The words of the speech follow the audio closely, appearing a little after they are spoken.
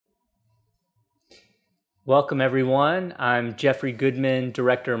Welcome, everyone. I'm Jeffrey Goodman,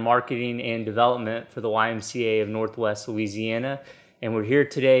 Director of Marketing and Development for the YMCA of Northwest Louisiana, and we're here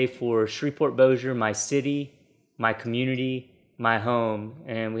today for Shreveport-Bossier, my city, my community, my home,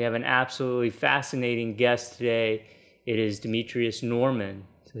 and we have an absolutely fascinating guest today. It is Demetrius Norman.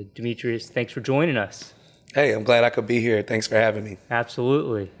 So, Demetrius, thanks for joining us. Hey, I'm glad I could be here. Thanks for having me.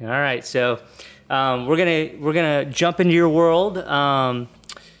 Absolutely. All right, so we're gonna jump into your world.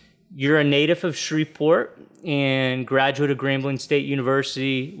 You're a native of Shreveport and graduate of Grambling State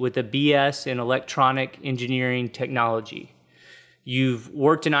University with a BS in Electronic Engineering Technology. You've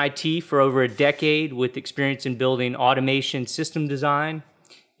worked in IT for over a decade with experience in building automation system design,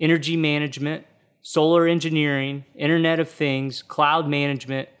 energy management, solar engineering, Internet of Things, cloud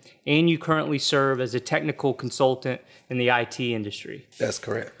management, and you currently serve as a technical consultant in the IT industry. That's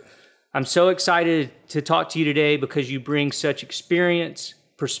correct. I'm so excited to talk to you today because you bring such experience,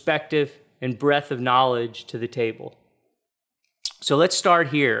 perspective, and breadth of knowledge to the table. So let's start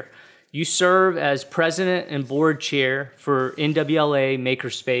here. You serve as president and board chair for NWLA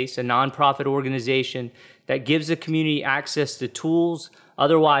Makerspace, a nonprofit organization that gives the community access to tools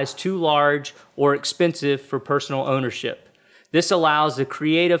otherwise too large or expensive for personal ownership. This allows the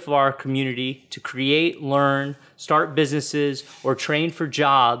creative of our community to create, learn, start businesses, or train for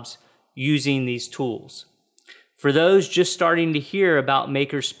jobs using these tools. For those just starting to hear about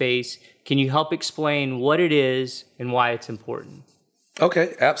Makerspace, can you help explain what it is and why it's important?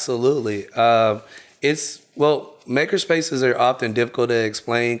 Okay, absolutely. Makerspaces are often difficult to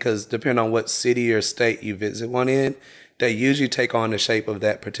explain because depending on what city or state you visit one in, they usually take on the shape of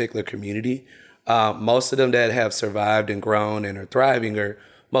that particular community. Most of them that have survived and grown and are thriving are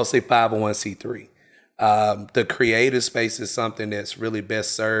mostly 501c3. The creative space is something that's really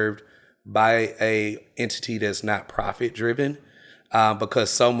best served by a entity that's not profit driven, because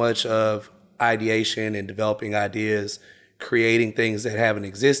so much of ideation and developing ideas, creating things that haven't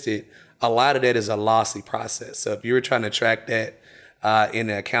existed, a lot of that is a lossy process. So if you were trying to track that in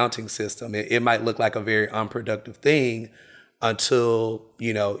the accounting system, it might look like a very unproductive thing until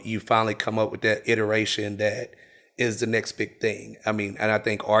you finally come up with that iteration that is the next big thing. I mean, and I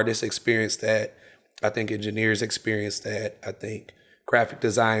think artists experience that. I think engineers experience that. I think graphic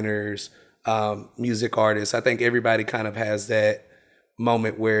designers, music artists. I think everybody kind of has that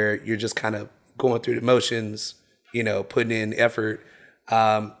moment where you're just kind of going through the motions, putting in effort,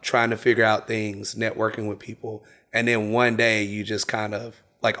 trying to figure out things, networking with people. And then one day you just kind of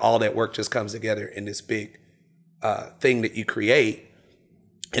like all that work just comes together in this big thing that you create.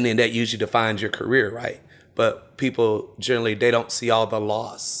 And then that usually defines your career, right? But people generally, they don't see all the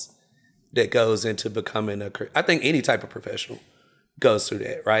loss that goes into becoming I think any type of professional goes through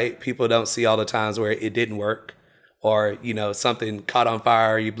that, right? People don't see all the times where it didn't work or, something caught on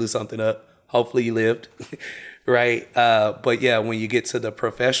fire, you blew something up. Hopefully you lived, right? But yeah, when you get to the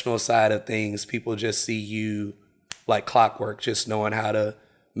professional side of things, people just see you like clockwork, just knowing how to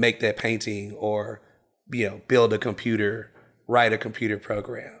make that painting or, build a computer, write a computer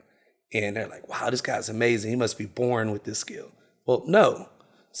program. And they're like, wow, this guy's amazing. He must be born with this skill. Well, no,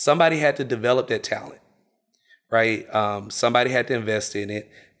 somebody had to develop that talent. Right? Somebody had to invest in it.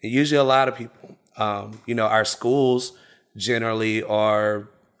 And usually a lot of people, our schools generally are,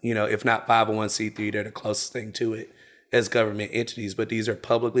 if not 501c3, they're the closest thing to it as government entities. But these are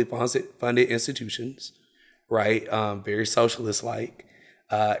publicly funded institutions, right? Very socialist-like.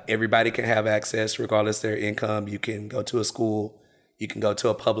 Everybody can have access regardless of their income. You can go to a school. You can go to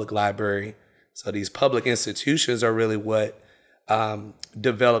a public library. So these public institutions are really what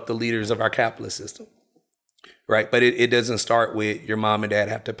develop the leaders of our capitalist system. Right. But it doesn't start with your mom and dad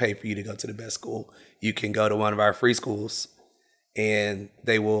have to pay for you to go to the best school. You can go to one of our free schools and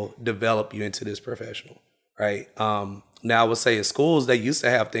they will develop you into this professional. Right. Now, I would say at schools, they used to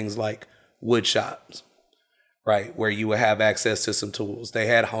have things like wood shops, right, where you would have access to some tools. They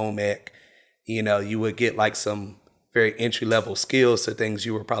had home ec. You would get like some very entry level skills to things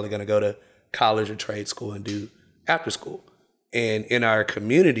you were probably going to go to college or trade school and do after school. And in our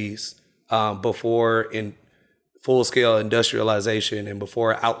communities, before in full-scale industrialization and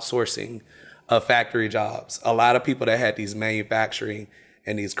before outsourcing of factory jobs, a lot of people that had these manufacturing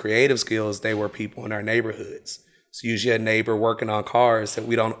and these creative skills, they were people in our neighborhoods. So usually a neighbor working on cars, that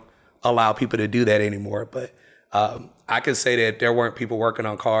we don't allow people to do that anymore. But I can say that if there weren't people working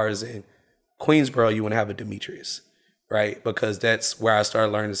on cars in Queensboro, you wouldn't have a Demetrius, right? Because that's where I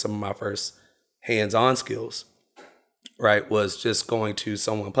started learning some of my first hands-on skills, right? Was just going to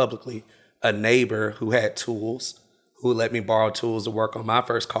someone publicly, a neighbor who had tools, who let me borrow tools to work on my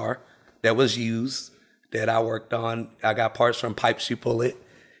first car that was used, that I worked on. I got parts from Pipes You Pull It,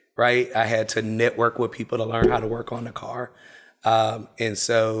 right? I had to network with people to learn how to work on the car. And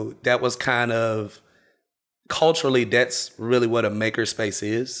so that was kind of, culturally, that's really what a makerspace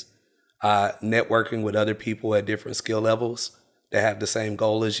is. Networking with other people at different skill levels that have the same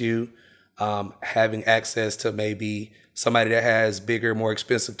goal as you. Having access to maybe somebody that has bigger, more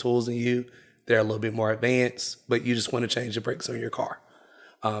expensive tools than you. They're a little bit more advanced, but you just want to change the brakes on your car.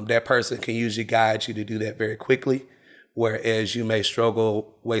 That person can usually guide you to do that very quickly, whereas you may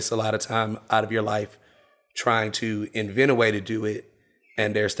struggle, waste a lot of time out of your life trying to invent a way to do it,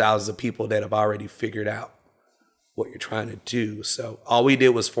 and there's thousands of people that have already figured out what you're trying to do. So all we did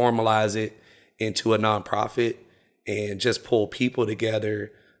was formalize it into a nonprofit and just pull people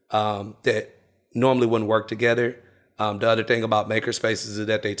together that normally wouldn't work together. The other thing about makerspaces is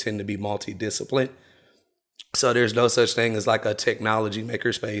that they tend to be multidisciplined. So there's no such thing as like a technology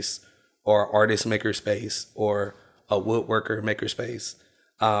makerspace or artist makerspace or a woodworker makerspace.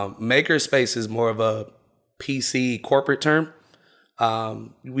 Makerspace is more of a PC corporate term.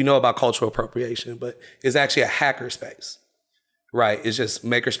 We know about cultural appropriation, but it's actually a hacker space, right? It's just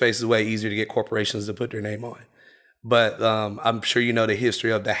makerspace is way easier to get corporations to put their name on. But I'm sure you know the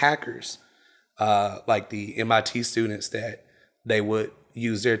history of the hackers, like the MIT students that they would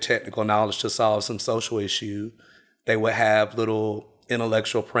use their technical knowledge to solve some social issue. They would have little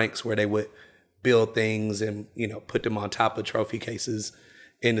intellectual pranks where they would build things and, you know, put them on top of trophy cases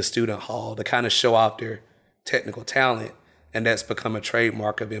in the student hall to kind of show off their technical talent. And that's become a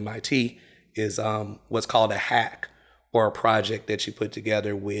trademark of MIT, is what's called a hack, or a project that you put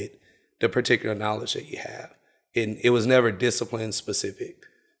together with the particular knowledge that you have. And it was never discipline specific.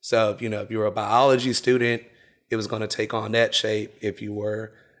 So, you know, if you were a biology student, it was going to take on that shape. If you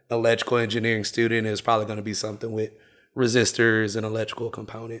were an electrical engineering student, it was probably going to be something with resistors and electrical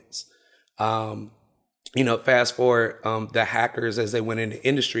components. You know, fast forward, the hackers, as they went into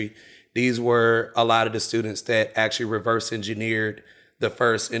industry, these were a lot of the students that actually reverse engineered the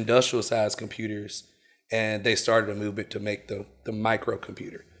first industrial sized computers. And they started a movement to make the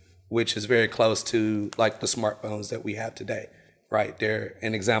microcomputer, which is very close to like the smartphones that we have today, right? They're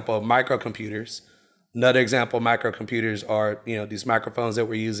an example of microcomputers. Another example of microcomputers are, you know, these microphones that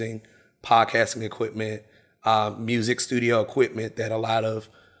we're using, podcasting equipment, music studio equipment that a lot of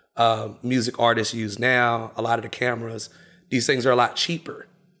music artists use now, a lot of the cameras. These things are a lot cheaper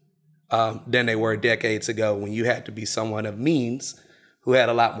than they were decades ago, when you had to be someone of means who had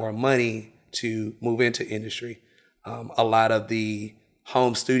a lot more money to move into industry. A lot of the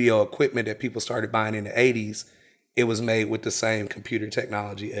home studio equipment that people started buying in the 80s, it was made with the same computer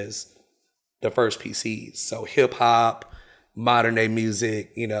technology as the first PCs. So hip hop, modern day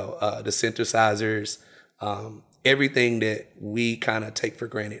music, you know, the synthesizers, everything that we kind of take for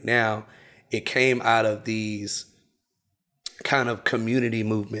granted now, it came out of these kind of community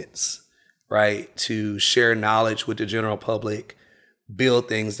movements, right? To share knowledge with the general public, build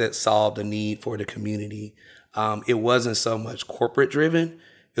things that solve the need for the community. It wasn't so much corporate driven.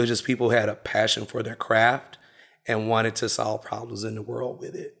 It was just people who had a passion for their craft and wanted to solve problems in the world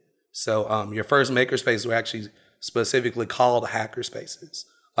with it. So your first makerspaces were actually specifically called hacker spaces,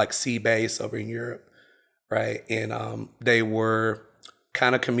 like C-Base over in Europe, right? And they were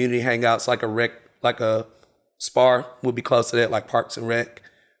kind of community hangouts, like a SPAR would be close to that, like Parks and Rec.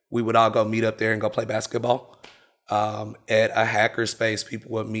 We would all go meet up there and go play basketball. At a hacker space,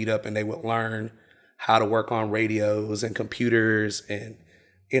 people would meet up and they would learn how to work on radios and computers and,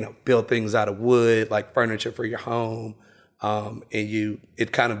 you know, build things out of wood, like furniture for your home. And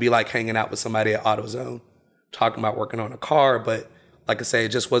it'd kind of be like hanging out with somebody at AutoZone, talking about working on a car. But like I say, it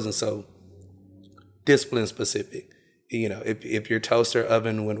just wasn't so discipline specific. You know, if your toaster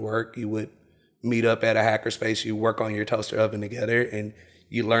oven wouldn't work, you would meet up at a hackerspace, you work on your toaster oven together, and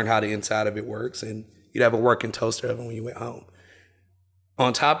you learn how the inside of it works, and you'd have a working toaster oven when you went home.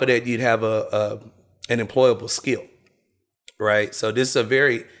 On top of that, you'd have an employable skill, right? So this is a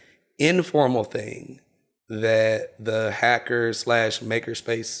very informal thing that the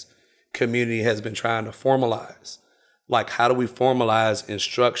hacker/makerspace community has been trying to formalize. Like, how do we formalize and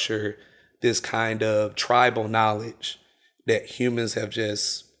structure this kind of tribal knowledge that humans have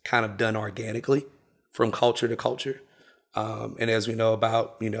just kind of done organically from culture to culture? And as we know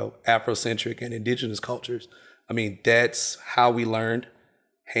about, you know, Afrocentric and indigenous cultures, I mean, that's how we learned.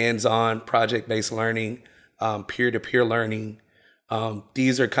 Hands-on, project-based learning, peer-to-peer learning.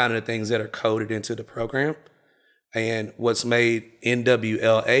 These are kind of the things that are coded into the program. And what's made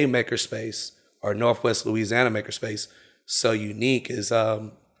NWLA Makerspace, or Northwest Louisiana Makerspace, so unique is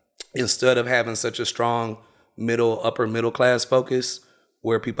instead of having such a strong upper middle class focus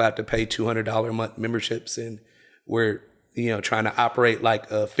where people have to pay $200 a month memberships and where trying to operate like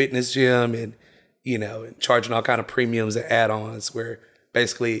a fitness gym and, and charging all kind of premiums and add-ons where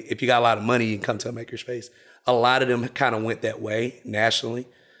basically if you got a lot of money, you can come to a makerspace. A lot of them kind of went that way nationally.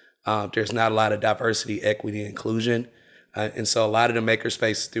 There's not a lot of diversity, equity, and inclusion. And so a lot of the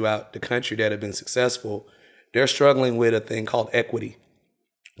makerspaces throughout the country that have been successful, they're struggling with a thing called equity,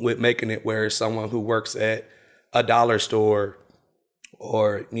 with making it where someone who works at a dollar store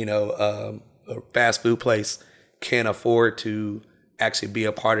or, a fast food place can afford to actually be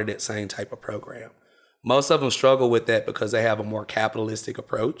a part of that same type of program. Most of them struggle with that because they have a more capitalistic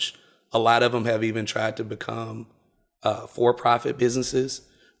approach. A lot of them have even tried to become for-profit businesses,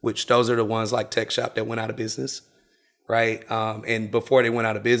 which those are the ones like Tech Shop that went out of business, right? And before they went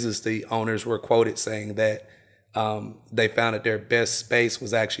out of business, the owners were quoted saying that they found that their best space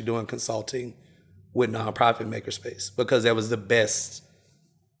was actually doing consulting with nonprofit makerspace because that was the best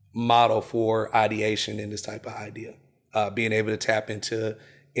model for ideation in this type of idea. Being able to tap into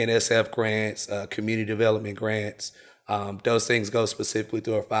NSF grants, community development grants. Those things go specifically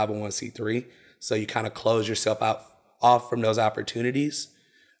through a 501c3. So you kind of close yourself off from those opportunities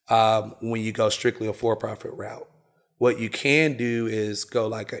when you go strictly a for-profit route. What you can do is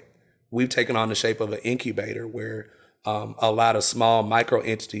go we've taken on the shape of an incubator where a lot of small micro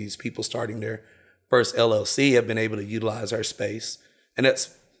entities, people starting their first LLC have been able to utilize our space. And that's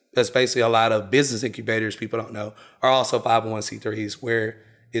basically a lot of business incubators, people don't know, are also 501c3s where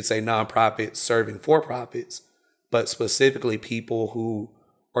it's a nonprofit serving for-profits, but specifically people who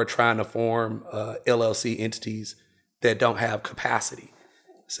are trying to form LLC entities that don't have capacity.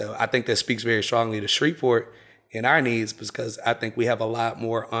 So I think that speaks very strongly to Shreveport and our needs because I think we have a lot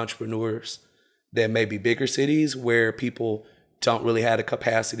more entrepreneurs than maybe bigger cities where people don't really have the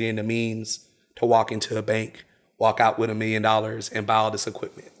capacity and the means to walk into a bank, walk out with $1 million and buy all this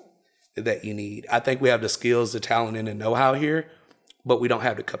equipment that you need. I think we have the skills, the talent, and the know-how here, but we don't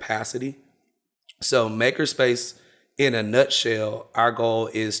have the capacity. So Makerspace, in a nutshell, our goal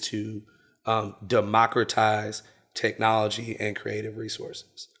is to democratize technology and creative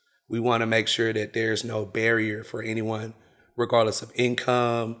resources. We want to make sure that there's no barrier for anyone, regardless of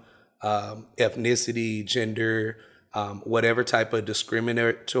income, ethnicity, gender, whatever type of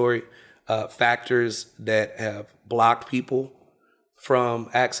discriminatory factors that have blocked people from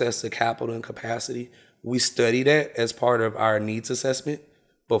access to capital and capacity. We study that as part of our needs assessment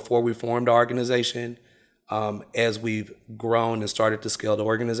before we formed the organization, as we've grown and started to scale the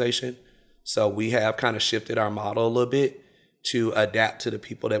organization. So we have kind of shifted our model a little bit to adapt to the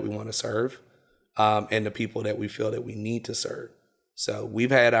people that we want to serve and the people that we feel that we need to serve. So we've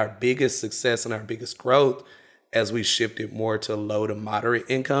had our biggest success and our biggest growth as we shifted more to low to moderate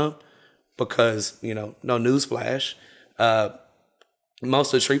income because, no newsflash,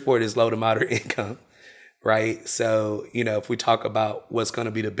 most of Shreveport is low to moderate income, right? So, if we talk about what's going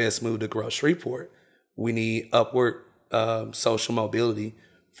to be the best move to grow Shreveport, we need upward social mobility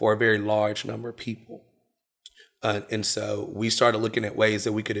for a very large number of people. And so we started looking at ways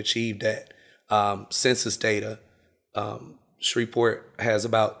that we could achieve that. Census data, Shreveport has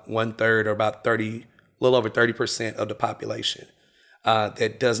about 1/3 or about a little over 30% of the population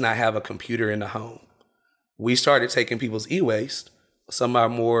that does not have a computer in the home. We started taking people's e-waste. Some of our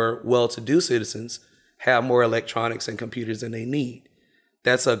more well-to-do citizens have more electronics and computers than they need.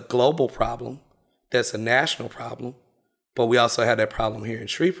 That's a global problem. That's a national problem. But we also have that problem here in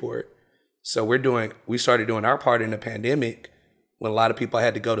Shreveport. So we started doing our part in the pandemic when a lot of people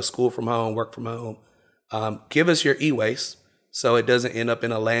had to go to school from home, work from home. Give us your e-waste so it doesn't end up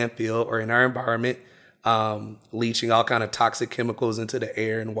in a landfill or in our environment, leaching all kind of toxic chemicals into the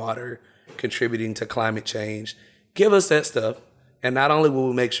air and water, contributing to climate change. Give us that stuff. And not only will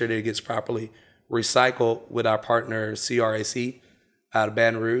we make sure that it gets properly recycled with our partner CRAC out of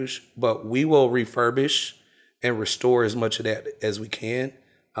Baton Rouge, but we will refurbish and restore as much of that as we can,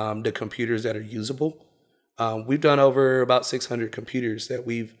 the computers that are usable. We've done over about 600 computers that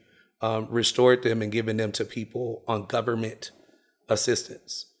we've restored them and given them to people on government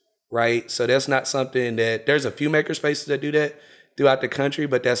assistance, right? So that's not something there's a few makerspaces that do that throughout the country,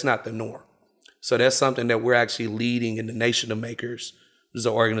 but that's not the norm. So that's something that we're actually leading in the Nation of Makers. This is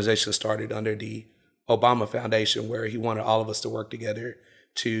an organization started under the Obama Foundation where he wanted all of us to work together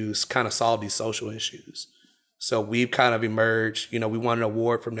to kind of solve these social issues. So we've kind of emerged, we won an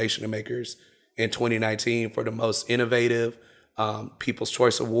award from Nation of Makers in 2019 for the most innovative People's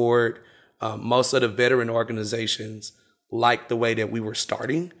Choice Award. Most of the veteran organizations liked the way that we were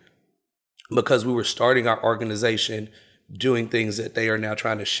starting because we were starting our organization doing things that they are now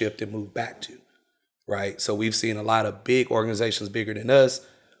trying to shift and move back to. Right. So we've seen a lot of big organizations bigger than us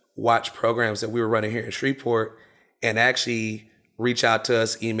watch programs that we were running here in Shreveport and actually reach out to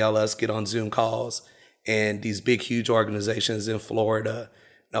us, email us, get on Zoom calls. And these big, huge organizations in Florida,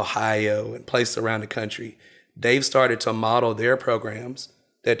 Ohio, and places around the country, they've started to model their programs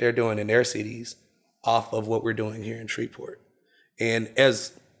that they're doing in their cities off of what we're doing here in Shreveport. And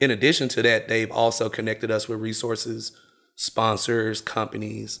in addition to that, they've also connected us with resources, sponsors,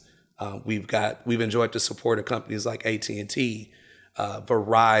 companies. We've enjoyed the support of companies like AT&T,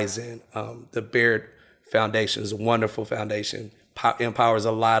 Verizon. The Baird Foundation is a wonderful foundation, empowers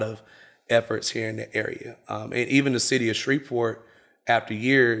a lot of efforts here in the area. And even the city of Shreveport, after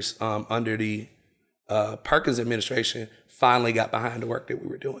years under the Perkins administration, finally got behind the work that we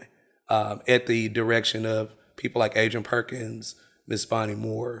were doing at the direction of people like Adrian Perkins, Miss Bonnie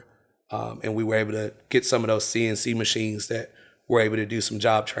Moore, and we were able to get some of those CNC machines that we're able to do some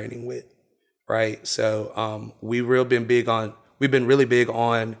job training with, right? So we've been really big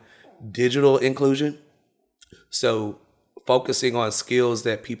on digital inclusion. So focusing on skills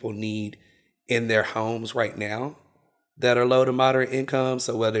that people need in their homes right now that are low to moderate income.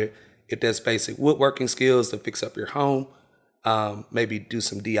 So if that's basic woodworking skills to fix up your home, maybe do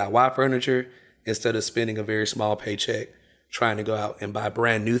some DIY furniture instead of spending a very small paycheck trying to go out and buy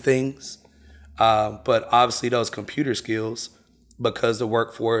brand new things. But obviously those computer skills, because the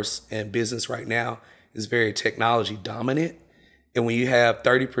workforce and business right now is very technology dominant. And when you have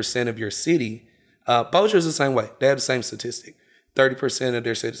 30% of your city, Bossier's the same way. They have the same statistic. 30% of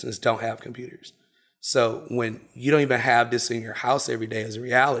their citizens don't have computers. So when you don't even have this in your house every day as a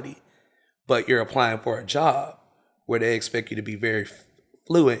reality, but you're applying for a job where they expect you to be very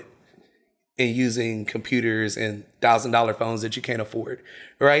fluent in using computers and $1,000 phones that you can't afford,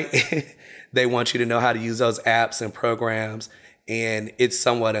 right? They want you to know how to use those apps and programs. And it's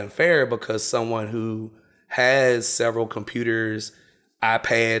somewhat unfair because someone who has several computers,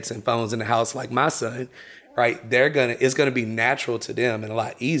 iPads, and phones in the house, like my son, right? It's gonna be natural to them and a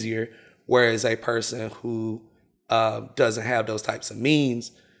lot easier. Whereas a person who doesn't have those types of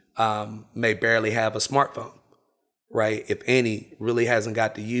means may barely have a smartphone, right? If any, really hasn't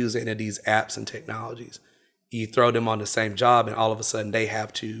got to use any of these apps and technologies. You throw them on the same job and all of a sudden they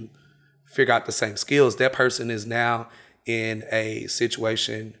have to figure out the same skills. That person is now in a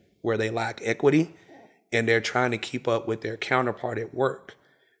situation where they lack equity and they're trying to keep up with their counterpart at work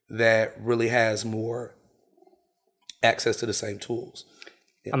that really has more access to the same tools.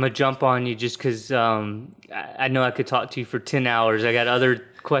 Yeah. I'm going to jump on you just because I know I could talk to you for 10 hours. I got other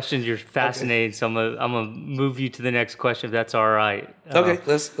questions. You're fascinating. Okay. So I'm going to move you to the next question if that's all right. Okay,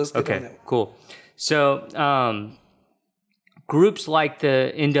 let's get on that. Cool. So groups like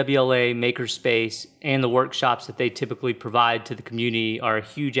the NWLA Makerspace and the workshops that they typically provide to the community are a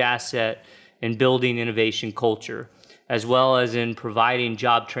huge asset in building innovation culture, as well as in providing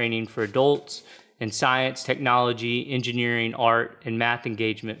job training for adults in science, technology, engineering, art, and math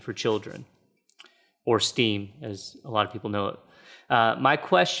engagement for children, or STEAM, as a lot of people know it. My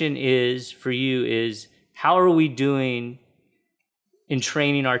question for you is, how are we doing in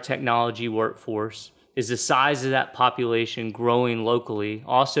training our technology workforce? Is the size of that population growing locally?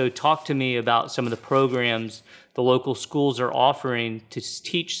 Also, talk to me about some of the programs the local schools are offering to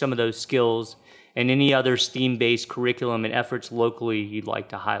teach some of those skills and any other STEAM-based curriculum and efforts locally you'd like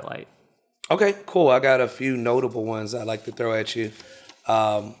to highlight. Okay, cool. I got a few notable ones I'd like to throw at you.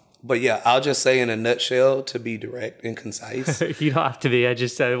 But yeah, I'll just say in a nutshell to be direct and concise. You don't have to be. I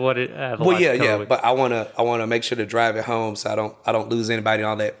just said what it. But I wanna make sure to drive it home so I don't lose anybody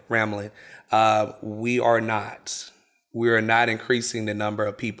on that rambling. We are not increasing the number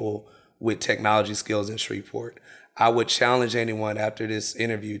of people with technology skills in Shreveport. I would challenge anyone after this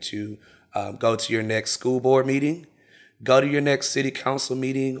interview to go to your next school board meeting, go to your next city council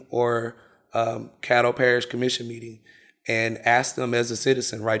meeting or Caddo Parish Commission meeting, and ask them as a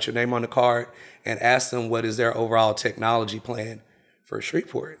citizen, write your name on the card and ask them what is their overall technology plan for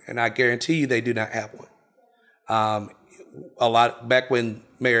Shreveport. And I guarantee you they do not have one. Back when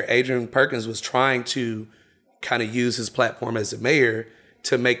Mayor Adrian Perkins was trying to kind of use his platform as a mayor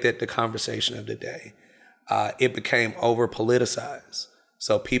to make that the conversation of the day, it became over politicized.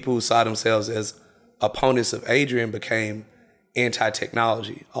 So people who saw themselves as opponents of Adrian became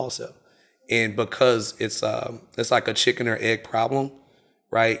anti-technology also. And because it's like a chicken or egg problem,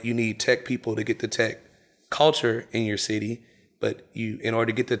 right? You need tech people to get the tech culture in your city, but in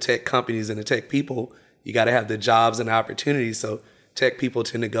order to get the tech companies and the tech people, you got to have the jobs and opportunities. So tech people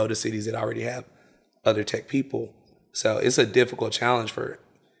tend to go to cities that already have other tech people. So it's a difficult challenge for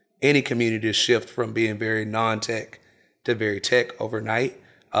any community to shift from being very non-tech to very tech overnight.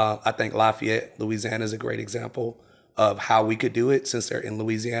 I think Lafayette, Louisiana is a great example of how we could do it since they're in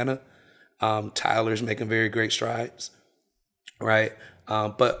Louisiana. Tyler's making very great strides, right?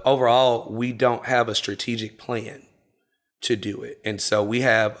 But overall, we don't have a strategic plan to do it. And so we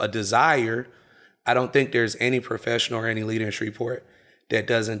have a desire. I don't think there's any professional or any leader in Shreveport that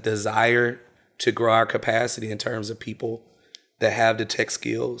doesn't desire to grow our capacity in terms of people that have the tech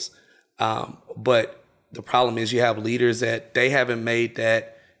skills. But the problem is you have leaders that they haven't made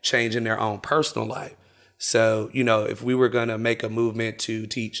that change in their own personal life. So, if we were going to make a movement to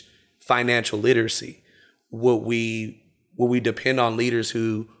teach financial literacy, would we depend on leaders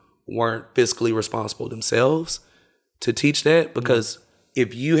who weren't fiscally responsible themselves to teach that? Because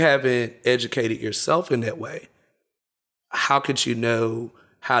if you haven't educated yourself in that way, how could you know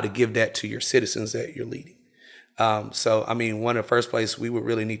how to give that to your citizens that you're leading? One of the first places we would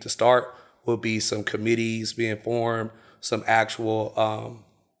really need to start would be some committees being formed, some actual,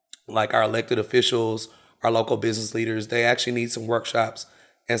 like our elected officials, our local business leaders. They actually need some workshops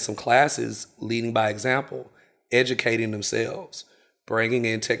and some classes leading by example, educating themselves, bringing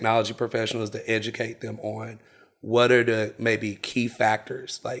in technology professionals to educate them on what are the maybe key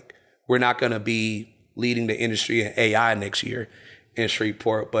factors. Like, we're not going to be leading the industry in AI next year in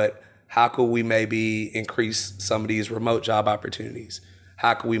Shreveport, but how could we maybe increase some of these remote job opportunities?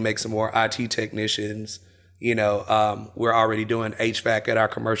 How could we make some more IT technicians? We're already doing HVAC at our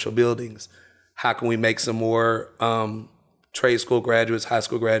commercial buildings. How can we make some more trade school graduates, high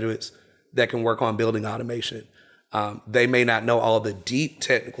school graduates that can work on building automation? They may not know all the deep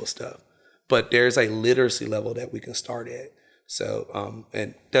technical stuff, but there's a literacy level that we can start at. So,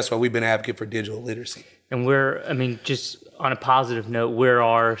 and that's why we've been advocating for digital literacy. And just on a positive note, where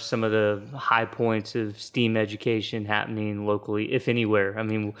are some of the high points of STEAM education happening locally, if anywhere?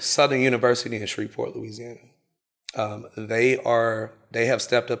 Southern University in Shreveport, Louisiana. They have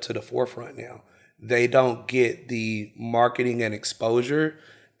stepped up to the forefront now. They don't get the marketing and exposure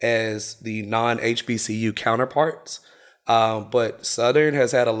as the non-HBCU counterparts. But Southern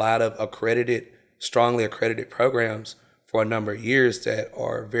has had a lot of strongly accredited programs for a number of years that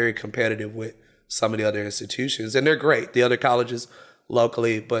are very competitive with some of the other institutions. And they're great, the other colleges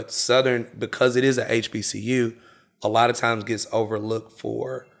locally, but Southern, because it is a HBCU, a lot of times gets overlooked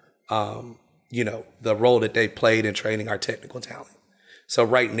for, the role that they played in training our technical talent. So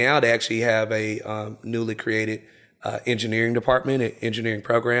right now they actually have a newly created engineering department, an engineering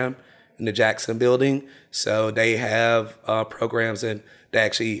program in the Jackson building. So they have programs, and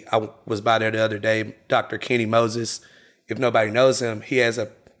I was by there the other day, Dr. Kenny Moses. If nobody knows him, he has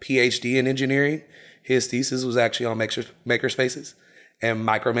a PhD in engineering. His thesis was actually on makerspaces and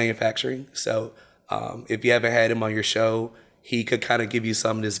micro manufacturing. So if you haven't had him on your show, he could kind of give you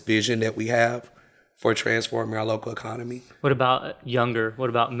some of this vision that we have for transforming our local economy. What about younger? What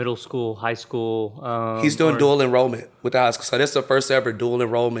about middle school, high school? He's doing dual enrollment with the high school. So that's the first ever dual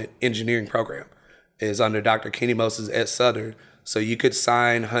enrollment engineering program is under Dr. Kenny Moses at Southern. So you could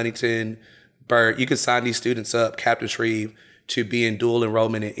sign Huntington, Byrd, you could sign these students up, Captain Shreve, to be in dual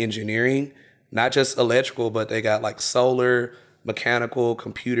enrollment in engineering, not just electrical, but they got like solar, mechanical,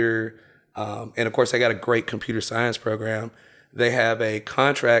 computer, and of course they got a great computer science program. They have a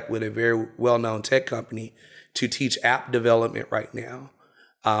contract with a very well-known tech company to teach app development right now.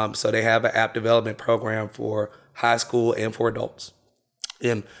 So they have an app development program for high school and for adults.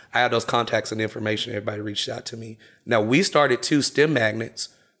 And I have those contacts and information. Everybody reached out to me. Now, we started 2 STEM magnets.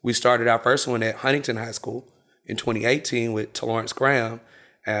 We started our first one at Huntington High School in 2018 with Lawrence Graham.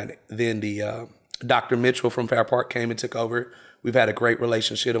 And then the Dr. Mitchell from Fair Park came and took over. We've had a great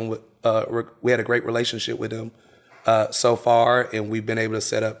relationship with him so far, and we've been able to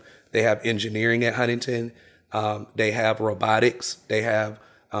set up. They have engineering at Huntington. They have robotics. They have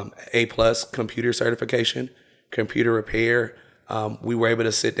A+ computer certification, computer repair. We were able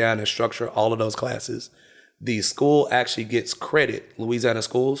to sit down and structure all of those classes. The school actually gets credit, Louisiana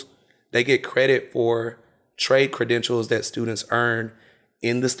schools, they get credit for trade credentials that students earn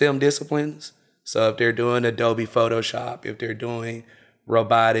in the STEM disciplines. So if they're doing Adobe Photoshop, if they're doing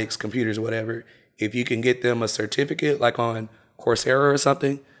robotics, computers, whatever, if you can get them a certificate like on Coursera or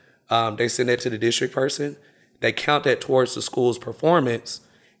something, they send that to the district person. They count that towards the school's performance.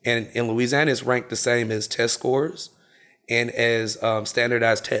 And in Louisiana, it's ranked the same as test scores and as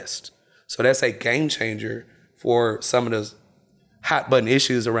standardized tests. So that's a game changer for some of those hot button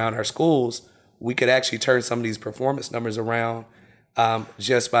issues around our schools. We could actually turn some of these performance numbers around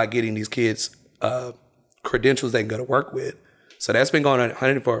just by getting these kids credentials they can go to work with. So that's been going on at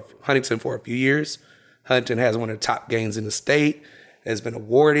Huntington for a few years. Huntington has one of the top games in the state, has been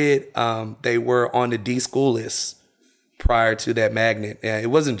awarded. They were on the D school list prior to that magnet. And it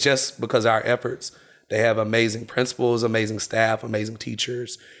wasn't just because of our efforts. They have amazing principals, amazing staff, amazing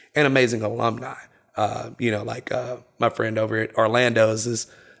teachers, and amazing alumni. My friend over at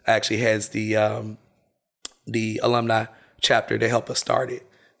Orlando's actually has the alumni chapter to help us start it.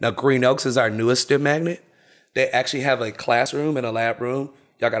 Now, Green Oaks is our newest STEM magnet. They actually have a classroom and a lab room.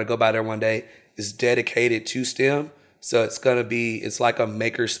 Y'all got to go by there one day. It's dedicated to STEM. So it's like a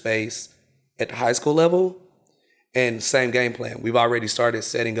makerspace at the high school level, and same game plan. We've already started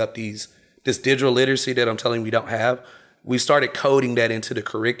setting up this digital literacy that I'm telling you we don't have. We started coding that into the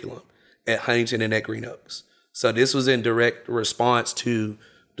curriculum at Huntington and at Green Oaks. So this was in direct response to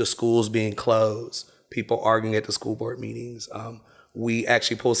the schools being closed, people arguing at the school board meetings. We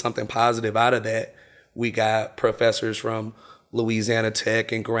actually pulled something positive out of that. We got professors from Louisiana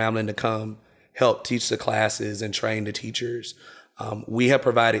Tech and Grambling to come help teach the classes and train the teachers. We have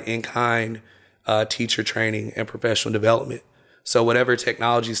provided in-kind teacher training and professional development. So whatever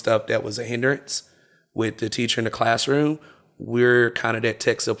technology stuff that was a hindrance with the teacher in the classroom, we're kind of that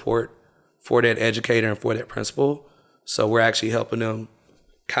tech support for that educator and for that principal. So we're actually helping them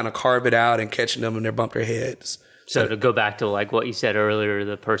kind of carve it out and catching them when they bump their heads. So to go back to like what you said earlier,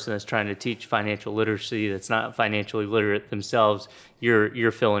 the person that's trying to teach financial literacy that's not financially literate themselves,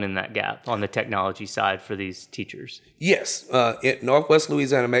 you're filling in that gap on the technology side for these teachers. Yes, Northwest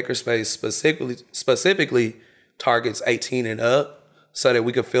Louisiana Makerspace specifically targets 18 and up, so that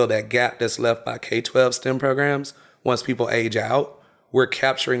we could fill that gap that's left by K-12 STEM programs. Once people age out, we're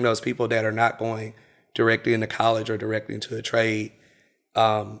capturing those people that are not going directly into college or directly into a trade,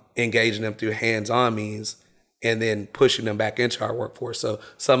 engaging them through hands-on means, and then pushing them back into our workforce. So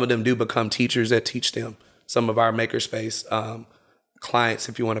some of them do become teachers that teach them. Some of our Makerspace clients,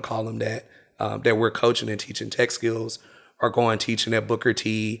 if you want to call them that we're coaching and teaching tech skills, are going teaching at Booker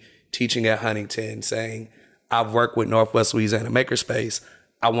T, teaching at Huntington, saying, I've worked with Northwest Louisiana Makerspace.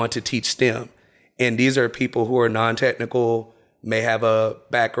 I want to teach STEM. And these are people who are non-technical, may have a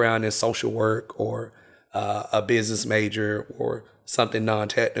background in social work or a business major or something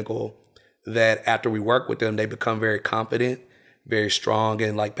non-technical, that after we work with them, they become very confident, very strong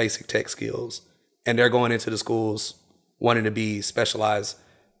in like basic tech skills. And they're going into the schools wanting to be specialized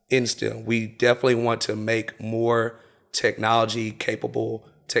in STEM. We definitely want to make more technology capable,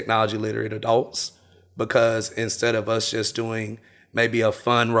 technology literate adults, because instead of us just doing maybe a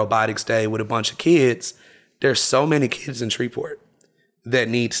fun robotics day with a bunch of kids, there's so many kids in Shreveport that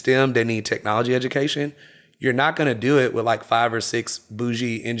need STEM, that need technology education. You're not going to do it with like 5 or 6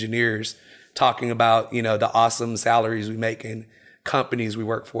 bougie engineers talking about, the awesome salaries we make in companies we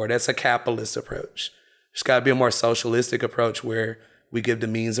work for. That's a capitalist approach. There's got to be a more socialistic approach where we give the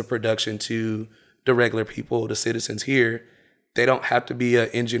means of production to the regular people, the citizens here. They don't have to be an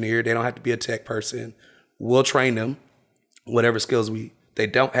engineer. They don't have to be a tech person. We'll train them, whatever skills they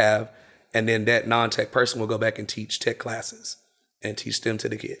don't have, and then that non-tech person will go back and teach tech classes and teach them to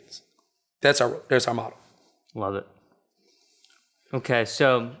the kids. That's our model. Love it. Okay,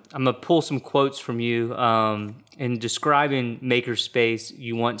 so I'm going to pull some quotes from you. In describing Makerspace,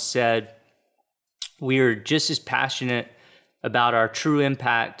 you once said, "We are just as passionate about our true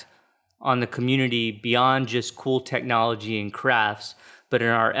impact on the community beyond just cool technology and crafts, but in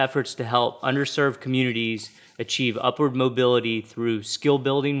our efforts to help underserved communities achieve upward mobility through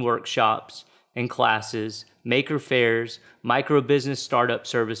skill-building workshops and classes, maker fairs, micro-business startup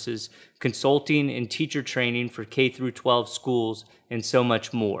services, consulting and teacher training for K-12 schools, and so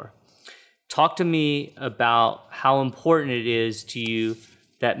much more." Talk to me about how important it is to you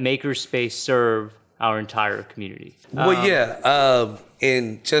that Makerspace serve our entire community.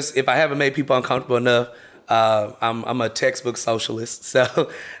 And just if I haven't made people uncomfortable enough, I'm a textbook socialist. So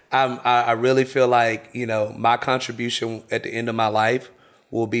I really feel like, my contribution at the end of my life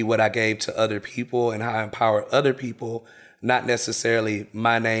will be what I gave to other people and how I empower other people, not necessarily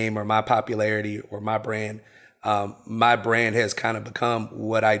my name or my popularity or my brand. My brand has kind of become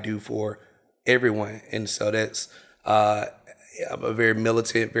what I do for everyone. And so that's, I'm a very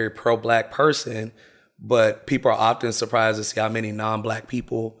militant, very pro-Black person, but people are often surprised to see how many non-Black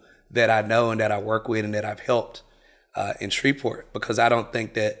people that I know and that I work with and that I've helped in Shreveport, because I don't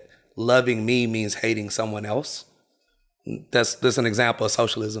think that loving me means hating someone else. That's an example of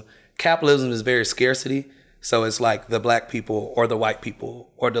socialism. Capitalism is very scarcity. So it's like the Black people or the white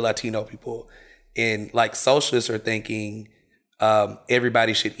people or the Latino people. And like socialists are thinking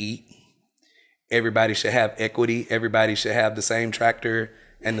everybody should eat. Everybody should have equity. Everybody should have the same tractor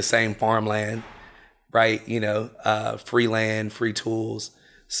and the same farmland, right? Free land, free tools.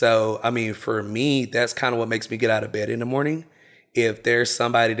 So, for me, that's kind of what makes me get out of bed in the morning. If there's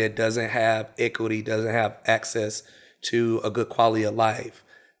somebody that doesn't have equity, doesn't have access to a good quality of life,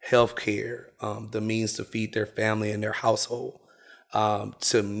 healthcare, the means to feed their family and their household.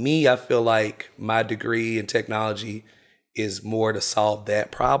 To me, I feel like my degree in technology is more to solve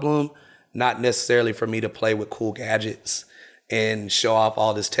that problem, not necessarily for me to play with cool gadgets and show off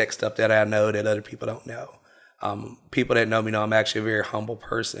all this tech stuff that I know that other people don't know. People that know me know I'm actually a very humble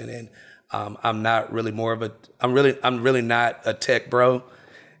person, and I'm not really I'm really not a tech bro,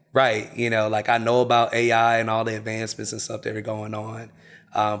 right? You know, like I know about AI and all the advancements and stuff that are going on.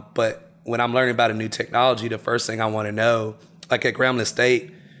 But when I'm learning about a new technology, the first thing I want to know, like at Grambling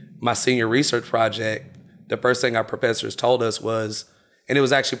State, my senior research project, the first thing our professors told us was, and it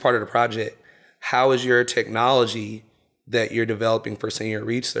was actually part of the project, how is your technology that you're developing for senior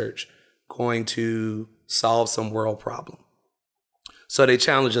research going to solve some world problem? So they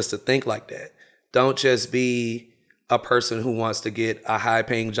challenge us to think like that. Don't just be a person who wants to get a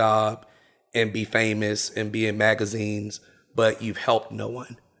high-paying job and be famous and be in magazines, but you've helped no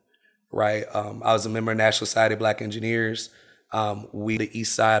one, right? I was a member of National Society of Black Engineers. We the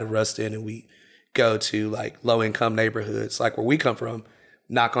east side of Ruston, and we go to like low-income neighborhoods, like where we come from,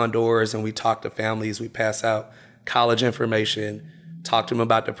 knock on doors, and we talk to families. We pass out college information, talk to them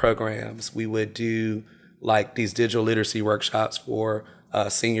about the programs. We would do like these digital literacy workshops for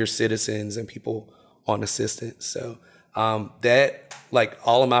senior citizens and people on assistance. So that, like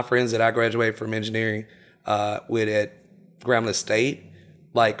all of my friends that I graduated from engineering with at Grambling State,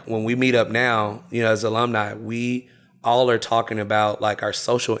 like when we meet up now, you know, as alumni, we all are talking about like our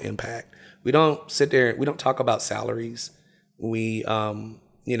social impact. We don't sit there, we don't talk about salaries. We,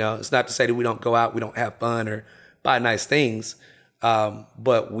 you know, it's not to say that we don't go out, we don't have fun or buy nice things,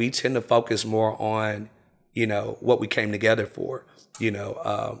 but we tend to focus more on, you know, what we came together for. You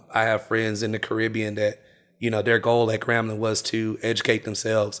know, I have friends in the Caribbean that, you know, their goal at Grambling was to educate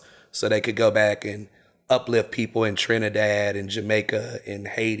themselves so they could go back and uplift people in Trinidad and Jamaica and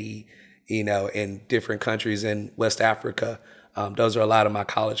Haiti, you know, in different countries in West Africa. Those are a lot of my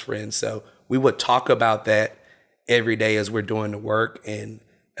college friends. So we would talk about that every day as we're doing the work and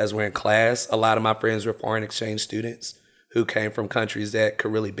as we're in class. A lot of my friends were foreign exchange students who came from countries that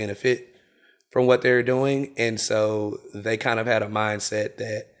could really benefit from what they're doing. And so they kind of had a mindset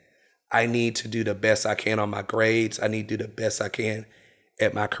that I need to do the best I can on my grades. I need to do the best I can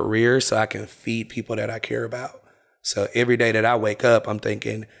at my career so I can feed people that I care about. So every day that I wake up, I'm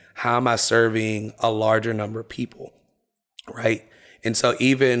thinking, how am I serving a larger number of people, right? And so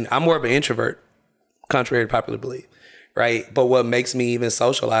even, I'm more of an introvert, contrary to popular belief, right? But what makes me even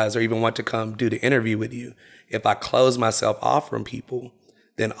socialize or even want to come do the interview with you, if I close myself off from people,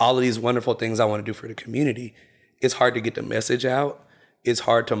 then all of these wonderful things I want to do for the community, it's hard to get the message out. It's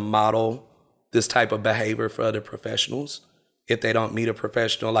hard to model this type of behavior for other professionals if they don't meet a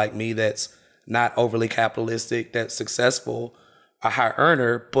professional like me that's not overly capitalistic, that's successful, a high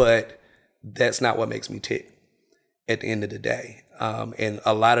earner, but that's not what makes me tick at the end of the day. And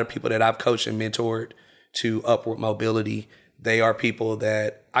a lot of people that I've coached and mentored to upward mobility, they are people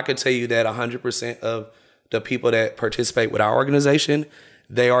that I could tell you that 100% of the people that participate with our organization,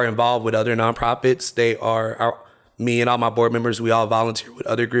 they are involved with other nonprofits. They are me and all my board members, we all volunteer with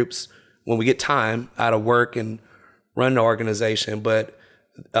other groups when we get time out of work and run the organization. But,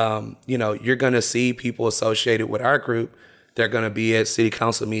 you know, you're going to see people associated with our group. They're going to be at city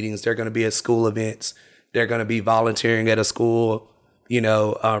council meetings. They're going to be at school events. They're going to be volunteering at a school, you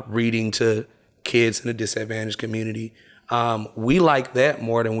know, reading to kids in a disadvantaged community. We like that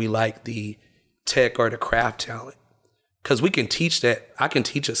more than we like the tech or the craft talent, because we can teach that. I can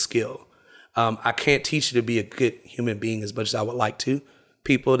teach a skill. I can't teach you to be a good human being as much as I would like to.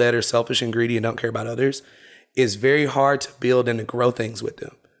 People that are selfish and greedy and don't care about others, it's very hard to build and to grow things with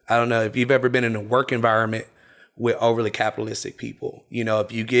them. I don't know if you've ever been in a work environment with overly capitalistic people. You know,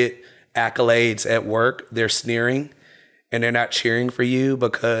 if you get accolades at work, they're sneering and they're not cheering for you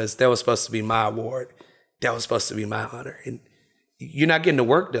because that was supposed to be my award. That was supposed to be my honor. And you're not getting the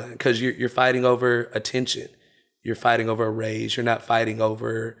work done because you're fighting over attention. You're fighting over a raise. You're not fighting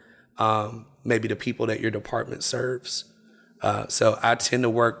over maybe the people that your department serves. So I tend to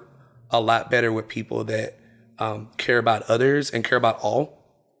work a lot better with people that care about others and care about all,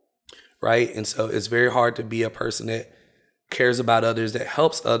 right? And so it's very hard to be a person that cares about others, that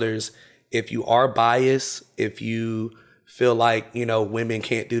helps others, if you are biased, if you feel like, you know, women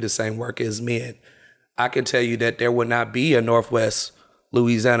can't do the same work as men. I can tell you that there would not be a Northwest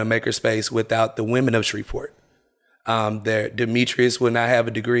Louisiana Makerspace without the women of Shreveport. Demetrius would not have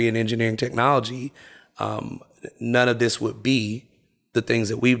a degree in engineering technology. None of this would be the things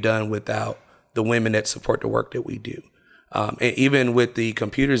that we've done without the women that support the work that we do. And even with the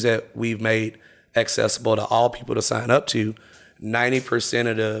computers that we've made accessible to all people to sign up to, 90%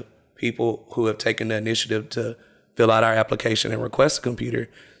 of the people who have taken the initiative to fill out our application and request a computer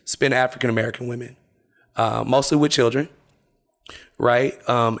spend African-American women, mostly with children, right?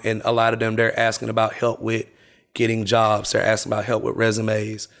 And a lot of them, they're asking about help with getting jobs. They're asking about help with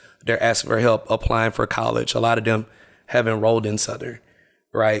resumes. They're asking for help applying for college. A lot of them have enrolled in Southern,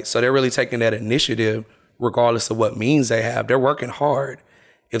 right? So they're really taking that initiative regardless of what means they have. They're working hard.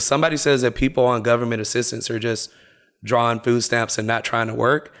 If somebody says that people on government assistance are just drawing food stamps and not trying to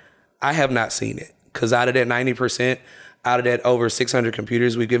work, I have not seen it. Because out of that 90%, out of that over 600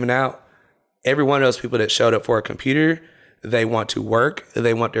 computers we've given out, every one of those people that showed up for a computer, they want to work.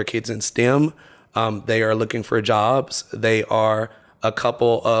 They want their kids in STEM. They are looking for jobs. A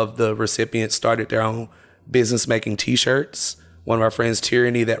couple of the recipients started their own business making T-shirts. One of our friends,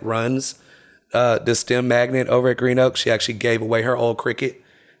 Tyranny, that runs the STEM magnet over at Green Oak, she actually gave away her old Cricut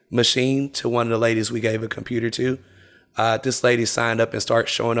machine to one of the ladies we gave a computer to. This lady signed up and started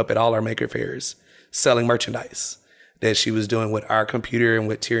showing up at all our maker fairs, selling merchandise that she was doing with our computer and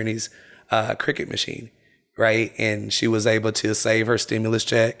with Tyranny's Cricut machine, right? And she was able to save her stimulus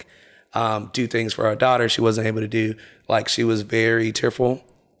check, do things for her daughter she wasn't able to do. Like, she was very tearful.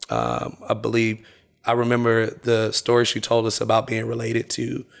 I remember the story she told us about being related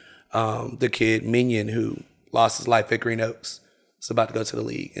to the kid Minion who lost his life at Green Oaks. Was about to go to the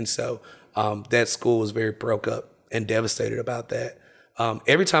league. And so that school was very broke up and devastated about that.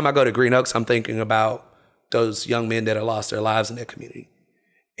 Every time I go to Green Oaks, I'm thinking about those young men that have lost their lives in that community.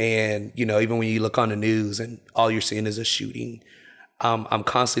 And, you know, even when you look on the news and all you're seeing is a shooting, I'm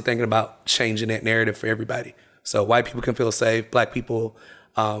constantly thinking about changing that narrative for everybody. So white people can feel safe, black people,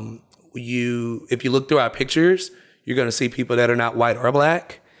 if you look through our pictures, you're going to see people that are not white or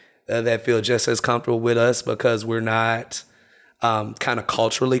black that feel just as comfortable with us because we're not kind of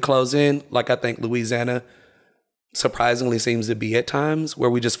culturally closed in, like I think Louisiana surprisingly seems to be at times, where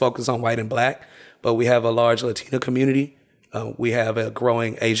we just focus on white and black, but we have a large Latino community. We have a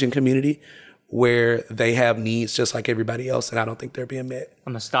growing Asian community where they have needs just like everybody else, and I don't think they're being met.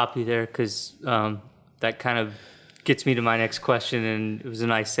 I'm going to stop you there because that kind of gets me to my next question, and it was a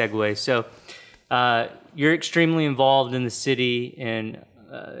nice segue. So you're extremely involved in the city and,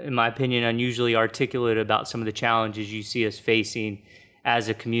 in my opinion, unusually articulate about some of the challenges you see us facing as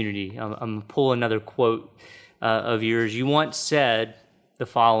a community. I'm going to pull another quote of yours. You once said the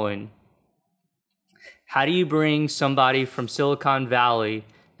following: how do you bring somebody from Silicon Valley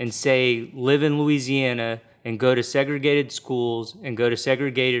and say live in Louisiana and go to segregated schools and go to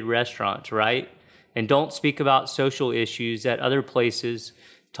segregated restaurants, right? And don't speak about social issues that other places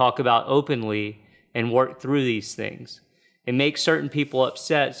talk about openly and work through these things? It makes certain people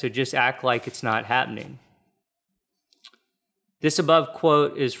upset, so just act like it's not happening. This above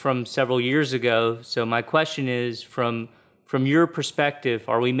quote is from several years ago, so my question is, from your perspective,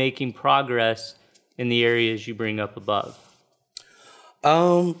 are we making progress in the areas you bring up above?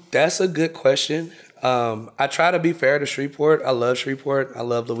 That's a good question. I try to be fair to Shreveport. I love Shreveport. I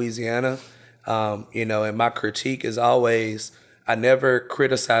love Louisiana. And my critique is always, I never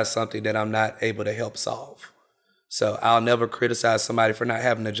criticize something that I'm not able to help solve. So I'll never criticize somebody for not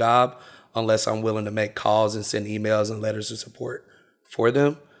having a job unless I'm willing to make calls and send emails and letters of support for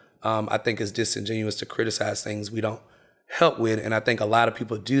them. I think it's disingenuous to criticize things we don't help with, and I think a lot of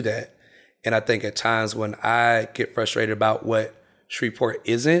people do that. And I think at times when I get frustrated about what Shreveport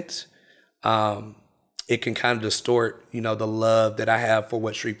isn't, it can kind of distort, the love that I have for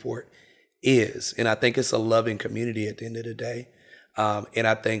what Shreveport is. And I think it's a loving community at the end of the day. And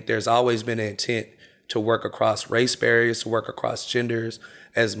I think there's always been an intent to work across race barriers, to work across genders.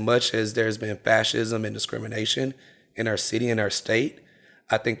 As much as there's been fascism and discrimination in our city and our state,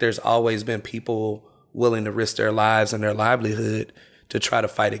 I think there's always been people willing to risk their lives and their livelihood to try to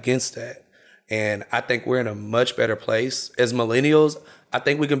fight against that. And I think we're in a much better place. As millennials, I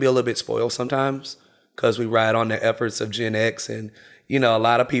think we can be a little bit spoiled sometimes because we ride on the efforts of Gen X. And, a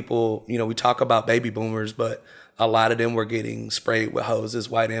lot of people, we talk about baby boomers, but a lot of them were getting sprayed with hoses,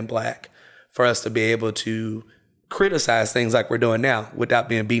 white and black, for us to be able to criticize things like we're doing now without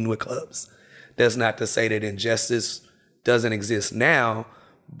being beaten with clubs. That's not to say that injustice doesn't exist now,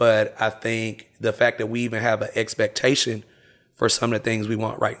 but I think the fact that we even have an expectation for some of the things we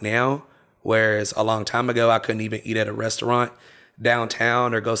want right now, whereas a long time ago, I couldn't even eat at a restaurant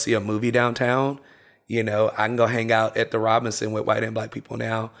downtown or go see a movie downtown. I can go hang out at the Robinson with white and black people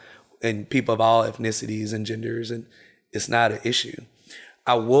now and people of all ethnicities and genders, and it's not an issue.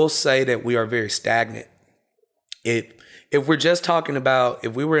 I will say that we are very stagnant. If we're just talking about,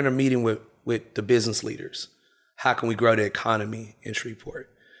 if we were in a meeting with the business leaders, how can we grow the economy in Shreveport?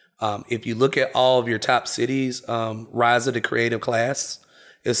 If you look at all of your top cities, Rise of the Creative Class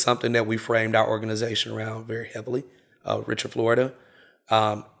is something that we framed our organization around very heavily. Richard Florida,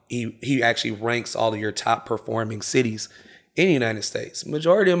 he actually ranks all of your top performing cities in the United States.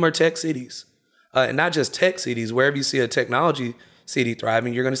 Majority of them are tech cities. And not just tech cities. Wherever you see a technology city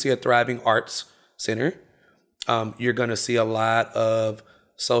thriving, you're going to see a thriving arts center. You're going to see a lot of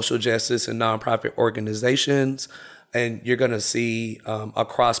social justice and nonprofit organizations. And you're going to see a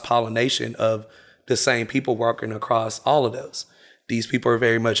cross-pollination of the same people working across all of those. These people are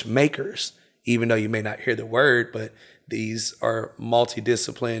very much makers, even though you may not hear the word, but these are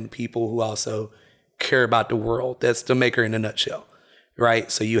multidisciplined people who also care about the world. That's the maker in a nutshell, right?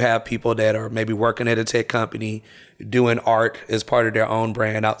 So you have people that are maybe working at a tech company, doing art as part of their own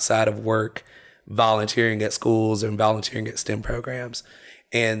brand outside of work, volunteering at schools and volunteering at STEM programs.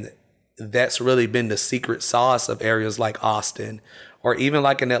 And that's really been the secret sauce of areas like Austin or even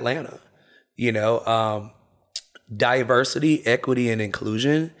like in Atlanta. Diversity, equity, and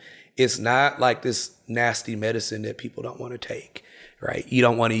inclusion is not like this nasty medicine that people don't want to take, right? You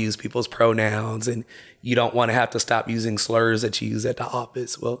don't want to use people's pronouns and you don't want to have to stop using slurs that you use at the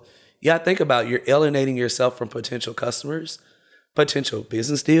office. Well, yeah, think about it. You're alienating yourself from potential customers, potential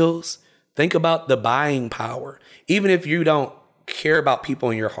business deals. Think about the buying power, even if you don't care about people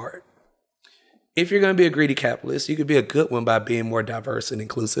in your heart. If you're going to be a greedy capitalist, you could be a good one by being more diverse and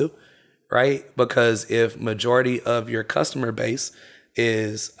inclusive, right? Because if majority of your customer base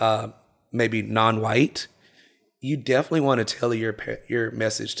is maybe non-white, you definitely want to tailor your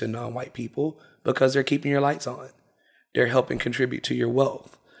message to non-white people because they're keeping your lights on. They're helping contribute to your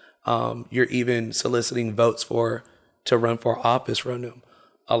wealth. You're even soliciting votes to run for office from them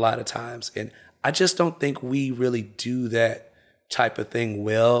a lot of times. And I just don't think we really do that type of thing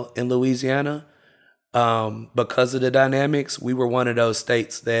well in Louisiana. Because of the dynamics. We were one of those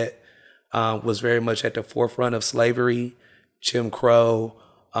states that was very much at the forefront of slavery, Jim Crow,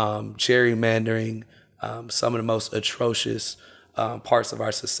 gerrymandering. Some of the most atrocious parts of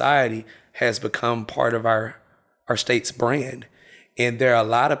our society has become part of our state's brand. And there are a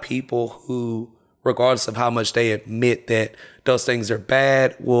lot of people who, regardless of how much they admit that those things are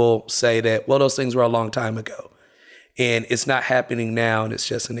bad, will say that, well, those things were a long time ago. And it's not happening now, and it's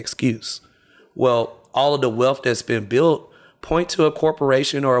just an excuse. Well, all of the wealth that's been built point to a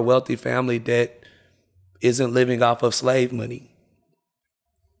corporation or a wealthy family that isn't living off of slave money.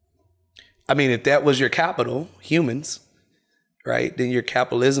 I mean, if that was your capital, humans, right, then your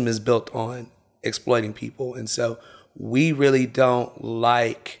capitalism is built on exploiting people. And so we really don't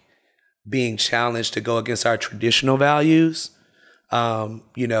like being challenged to go against our traditional values.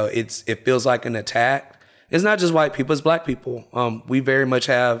 It feels like an attack. It's not just white people, it's black people. We very much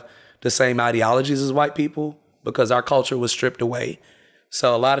have the same ideologies as white people because our culture was stripped away.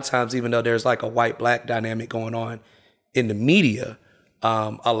 So a lot of times, even though there's like a white-black dynamic going on in the media,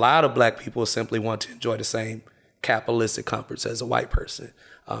 a lot of black people simply want to enjoy the same capitalistic comforts as a white person.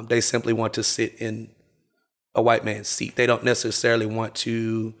 They simply want to sit in a white man's seat. They don't necessarily want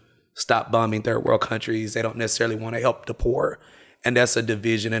to stop bombing third world countries. They don't necessarily want to help the poor. And that's a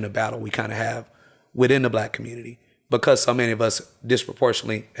division and a battle we kind of have within the black community. Because so many of us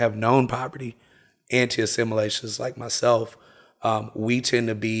disproportionately have known poverty, anti-assimilations like myself, we tend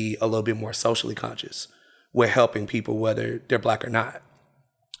to be a little bit more socially conscious. We're helping people whether they're black or not.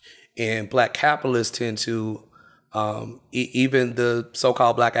 And black capitalists tend to, even the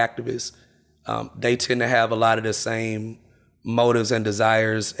so-called black activists, they tend to have a lot of the same motives and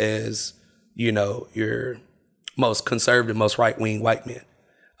desires as, your most conservative, most right-wing white men.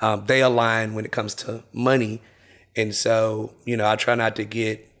 They align when it comes to money. And so, I try not to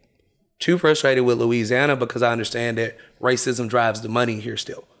get too frustrated with Louisiana because I understand that racism drives the money here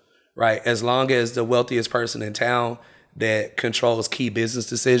still, right? As long as the wealthiest person in town that controls key business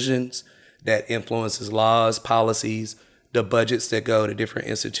decisions, that influences laws, policies, the budgets that go to different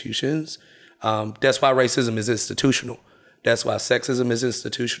institutions, that's why racism is institutional. That's why sexism is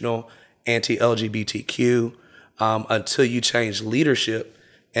institutional, anti-LGBTQ. Until you change leadership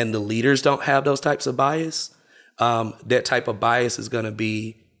and the leaders don't have those types of bias, that type of bias is going to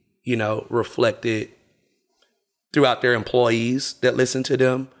be, reflected throughout their employees that listen to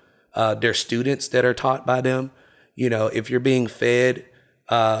them, their students that are taught by them. If you're being fed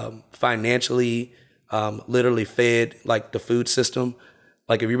financially, literally fed like the food system,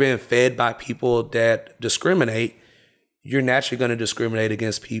 like if you're being fed by people that discriminate, you're naturally going to discriminate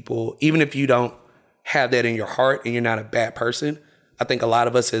against people, even if you don't have that in your heart and you're not a bad person. I think a lot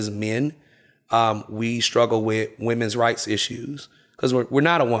of us as men, we struggle with women's rights issues because we're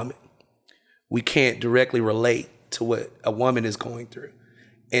not a woman. We can't directly relate to what a woman is going through.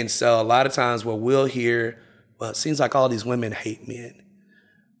 And so a lot of times what we'll hear, well, it seems like all these women hate men.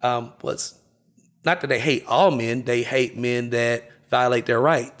 Well, it's not that they hate all men, they hate men that violate their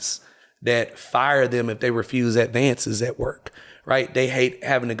rights, that fire them if they refuse advances at work, right? They hate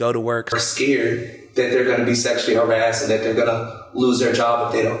having to go to work. They're scared that they're going to be sexually harassed and that they're going to lose their job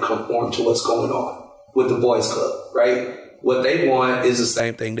if they don't conform to what's going on with the boys club, right? What they want is the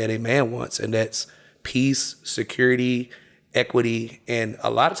same thing that a man wants, and that's peace, security, equity. And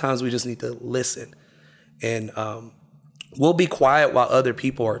a lot of times we just need to listen. And we'll be quiet while other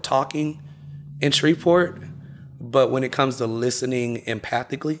people are talking in Shreveport, but when it comes to listening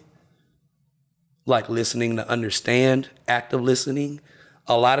empathically, like listening to understand, active listening,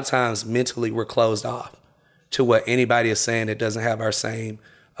 a lot of times mentally we're closed off to what anybody is saying that doesn't have our same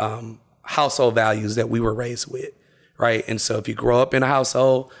household values that we were raised with, right? And so if you grow up in a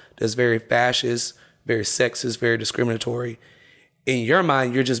household that's very fascist, very sexist, very discriminatory, in your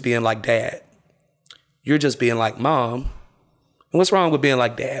mind, you're just being like dad. You're just being like mom. And what's wrong with being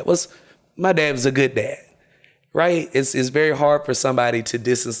like dad? My dad was a good dad, right? It's very hard for somebody to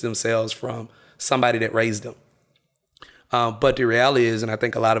distance themselves from somebody that raised them. But the reality is, and I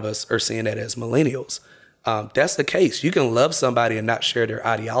think a lot of us are seeing that as millennials, that's the case. You can love somebody and not share their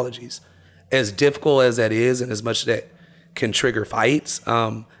ideologies. As difficult as that is, and as much that can trigger fights,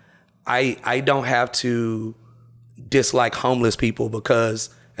 I don't have to dislike homeless people because,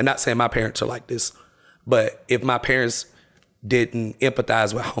 and not saying my parents are like this, but if my parents didn't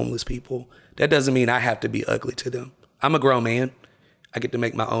empathize with homeless people, that doesn't mean I have to be ugly to them. I'm a grown man. I get to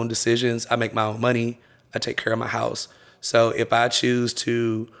make my own decisions. I make my own money. I take care of my house. So if I choose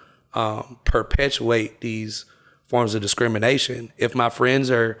to perpetuate these forms of discrimination, if my friends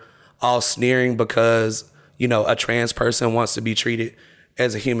are all sneering because, a trans person wants to be treated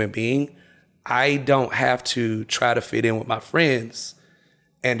as a human being, I don't have to try to fit in with my friends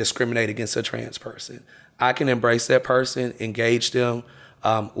and discriminate against a trans person. I can embrace that person, engage them,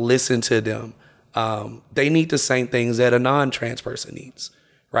 listen to them. They need the same things that a non-trans person needs,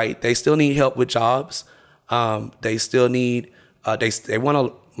 right? They still need help with jobs. They still need, they want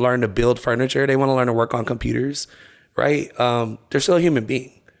to learn to build furniture. They want to learn to work on computers, right? They're still a human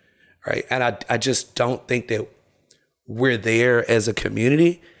being, right? And I just don't think that we're there as a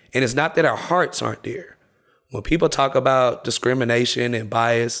community. And it's not that our hearts aren't there. When people talk about discrimination and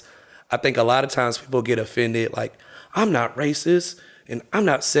bias, I think a lot of times people get offended, like, I'm not racist and I'm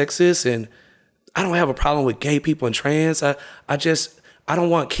not sexist and I don't have a problem with gay people and trans. I don't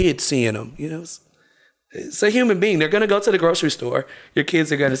want kids seeing them. It's a human being. They're going to go to the grocery store. Your kids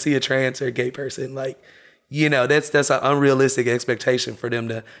are going to see a trans or a gay person. Like, that's an unrealistic expectation for them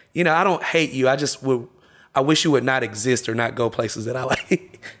to, I don't hate you. I wish you would not exist or not go places that I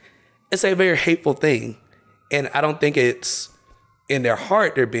like. It's a very hateful thing. And I don't think it's in their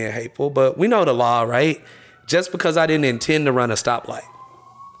heart they're being hateful, but we know the law, right? Just because I didn't intend to run a stoplight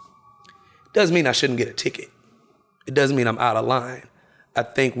doesn't mean I shouldn't get a ticket. It doesn't mean I'm out of line. I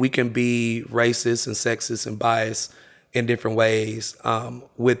think we can be racist and sexist and biased in different ways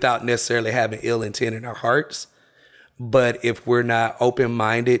without necessarily having ill intent in our hearts. But if we're not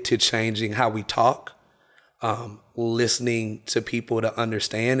open-minded to changing how we talk, listening to people to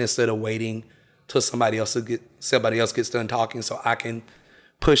understand instead of waiting till somebody else gets done talking so I can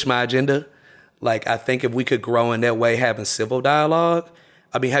push my agenda. Like, I think if we could grow in that way, having civil dialogue.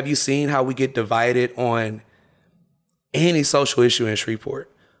 I mean, have you seen how we get divided on any social issue in Shreveport?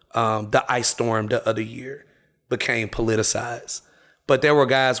 The ice storm the other year became politicized. But there were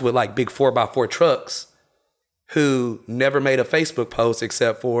guys with like big 4x4 trucks who never made a Facebook post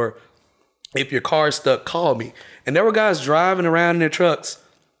except for, if your car's stuck, call me. And there were guys driving around in their trucks,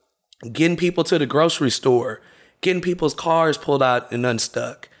 getting people to the grocery store, getting people's cars pulled out and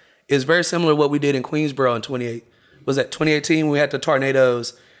unstuck. It's very similar to what we did in Queensboro in 2018 when we had the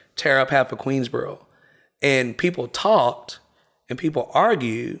tornadoes tear up half of Queensboro. And people talked and people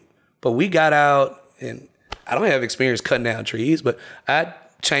argued, but we got out, and I don't have experience cutting down trees, but I had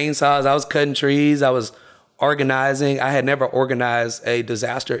chainsaws, I was cutting trees, I was organizing. I had never organized a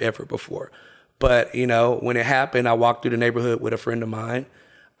disaster effort before. But, when it happened, I walked through the neighborhood with a friend of mine.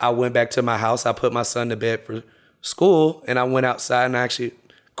 I went back to my house. I put my son to bed for school, and I went outside and I actually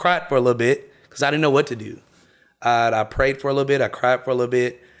cried for a little bit because I didn't know what to do. I prayed for a little bit. I cried for a little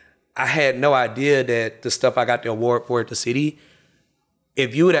bit. I had no idea that the stuff I got the award for at the city,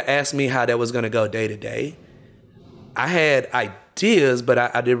 if you would have asked me how that was going to go day to day, I had ideas, but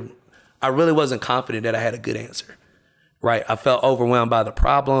I really wasn't confident that I had a good answer, right? I felt overwhelmed by the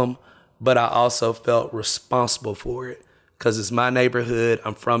problem, but I also felt responsible for it because it's my neighborhood.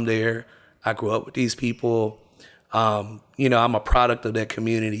 I'm from there. I grew up with these people. You know, I'm a product of that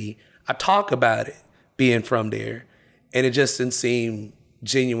community. I talk about it being from there, and it just didn't seem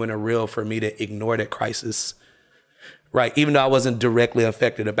genuine or real for me to ignore that crisis, right? Even though I wasn't directly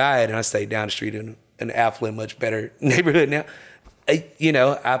affected by it, and I stayed down the street in an affluent, much better neighborhood now,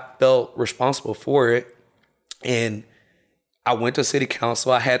 I felt responsible for it. And I went to city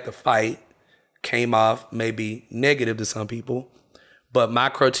council. I had to fight, came off maybe negative to some people, but my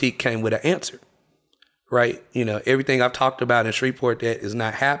critique came with an answer, right? You know, everything I've talked about in Shreveport that is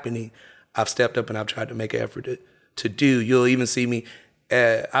not happening, I've stepped up and I've tried to make an effort to do. You'll even see me,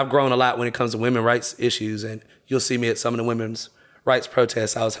 I've grown a lot when it comes to women's rights issues, and you'll see me at some of the women's rights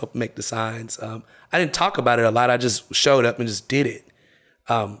protests. I was helping make the signs. I didn't talk about it a lot. I just showed up and just did it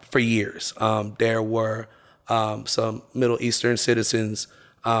for years. There were some Middle Eastern citizens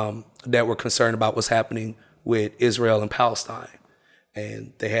that were concerned about what's happening with Israel and Palestine.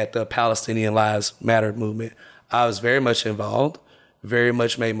 And they had the Palestinian Lives Matter movement. I was very much involved, very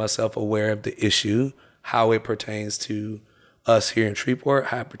much made myself aware of the issue, how it pertains to us here in Shreveport,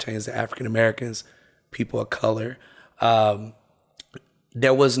 how it pertains to African Americans, people of color.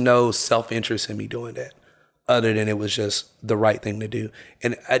 There was no self-interest in me doing that, other than it was just the right thing to do.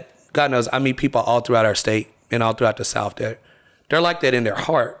 And God knows, I meet people all throughout our state and all throughout the South that they're like that in their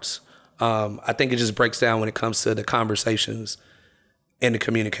hearts. I think it just breaks down when it comes to the conversations and the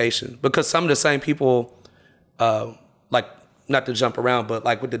communication, because some of the same people, like, not to jump around, but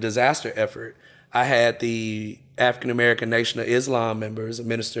like with the disaster effort, I had the African American Nation of Islam members, a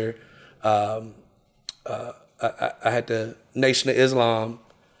minister. I had the Nation of Islam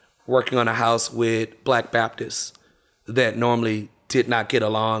working on a house with Black Baptists that normally did not get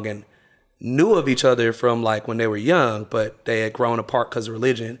along and knew of each other from like when they were young, but they had grown apart because of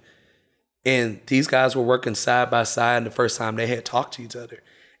religion. And these guys were working side by side the first time they had talked to each other.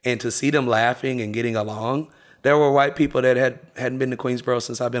 And to see them laughing and getting along, there were white people that hadn't been to Queensboro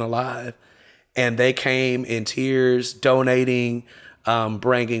since I've been alive. And they came in tears, donating,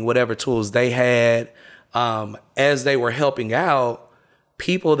 bringing whatever tools they had. As they were helping out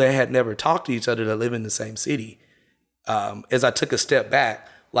people that had never talked to each other that live in the same city. As I took a step back,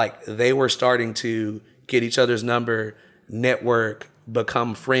 like they were starting to get each other's number, network,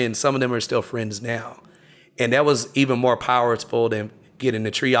 become friends. Some of them are still friends now. And that was even more powerful than getting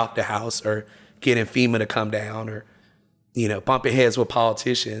the tree off the house or getting FEMA to come down or, bumping heads with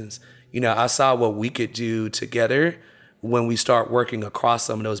politicians. I saw what we could do together when we start working across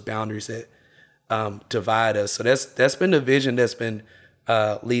some of those boundaries that divide us. So that's been the vision that's been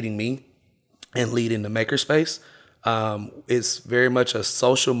leading me and leading the Makerspace. It's very much a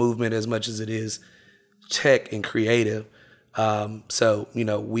social movement as much as it is tech and creative. So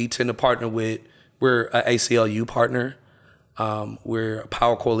we tend to partner we're an ACLU partner. We're a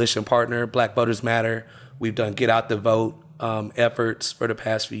Power Coalition partner, Black Voters Matter. We've done Get Out the Vote efforts for the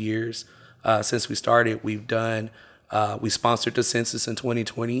past few years. Since we started, we sponsored the census in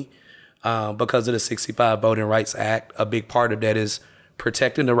 2020 because of the 65 Voting Rights Act. A big part of that is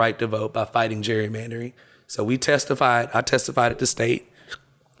protecting the right to vote by fighting gerrymandering. So I testified at the state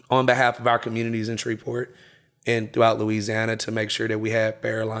on behalf of our communities in Shreveport and throughout Louisiana to make sure that we had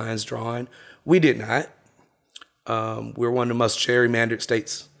fair lines drawn. We did not. We're one of the most gerrymandered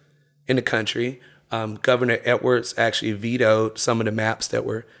states in the country. Governor Edwards actually vetoed some of the maps that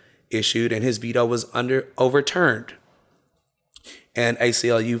were issued, and his veto was overturned. And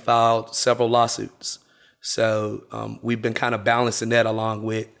ACLU filed several lawsuits. So we've been kind of balancing that along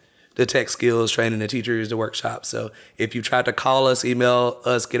with the tech skills, training the teachers, the workshops. So if you tried to call us, email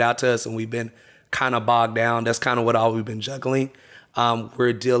us, get out to us, and we've been kind of bogged down, that's kind of what all we've been juggling.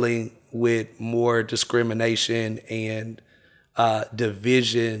 We're dealing with more discrimination and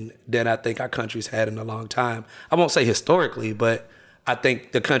division than I think our country's had in a long time. I won't say historically, but I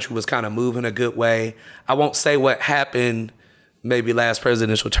think the country was kind of moving a good way. I won't say what happened maybe last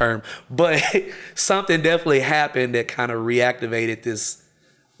presidential term, but something definitely happened that kind of reactivated this,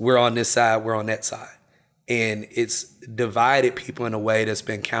 we're on this side, we're on that side. And it's divided people in a way that's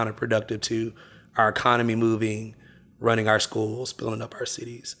been counterproductive to our economy moving, running our schools, building up our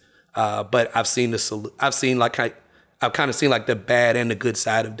cities. But I've kind of seen like the bad and the good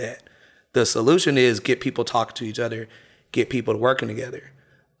side of that. The solution is get people talking to each other, get people working together.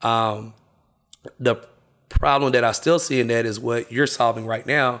 The problem that I still see in that is what you're solving right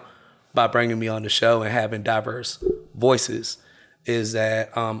now by bringing me on the show and having diverse voices, is that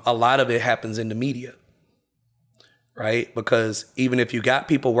a lot of it happens in the media, right? Because even if you got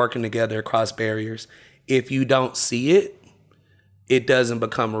people working together across barriers, if you don't see it, it doesn't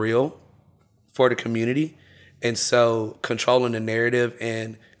become real for the community. And so controlling the narrative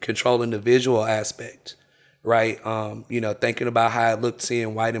and controlling the visual aspect, right? Thinking about how it looked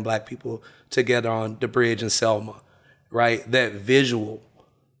seeing white and black people together on the bridge in Selma, right? That visual,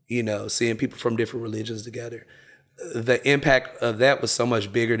 seeing people from different religions together. The impact of that was so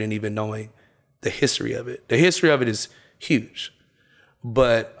much bigger than even knowing the history of it. The history of it is huge.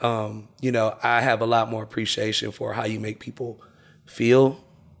 But, I have a lot more appreciation for how you make people feel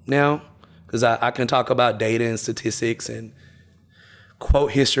now. Because I can talk about data and statistics and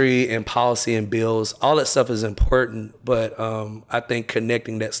quote history and policy and bills. All that stuff is important. But I think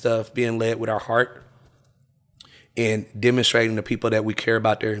connecting that stuff, being led with our heart and demonstrating to people that we care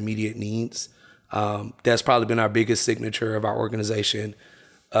about their immediate needs, that's probably been our biggest signature of our organization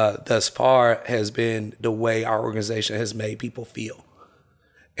thus far, has been the way our organization has made people feel.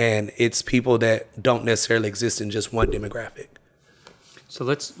 And it's people that don't necessarily exist in just one demographic. So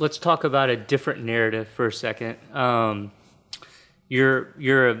let's talk about a different narrative for a second. You're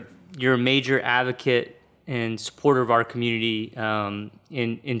a major advocate and supporter of our community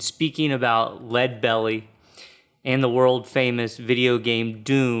in speaking about Lead Belly and the world famous video game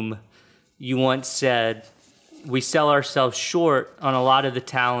Doom. You once said, "We sell ourselves short on a lot of the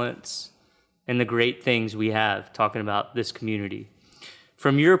talents and the great things we have," talking about this community.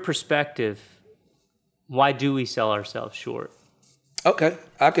 From your perspective, why do we sell ourselves short? Okay,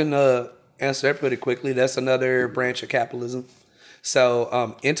 I can answer that pretty quickly. That's another branch of capitalism.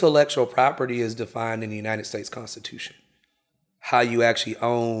 So intellectual property is defined in the United States Constitution. How you actually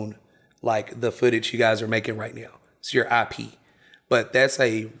own like the footage you guys are making right now. It's your IP. But that's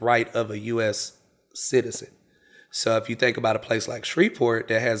a right of a U.S. citizen. So if you think about a place like Shreveport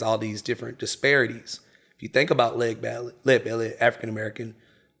that has all these different disparities, if you think about Lead Belly, African-American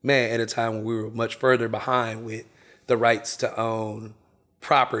man at a time when we were much further behind with the rights to own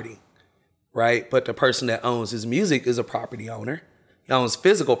property, right? But the person that owns his music is a property owner. He owns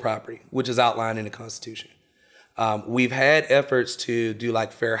physical property, which is outlined in the Constitution. We've had efforts to do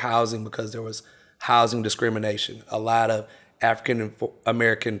like fair housing because there was housing discrimination. A lot of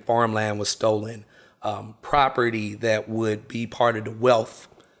African-American farmland was stolen. Property that would be part of the wealth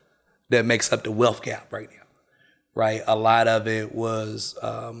that makes up the wealth gap right now, right? A lot of it was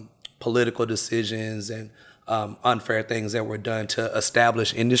political decisions and unfair things that were done to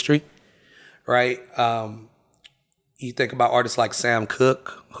establish industry, right? You think about artists like Sam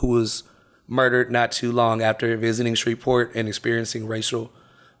Cooke, who was murdered not too long after visiting Shreveport and experiencing racial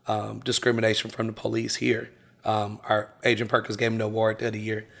discrimination from the police here. Our Agent Perkins gave him the award of the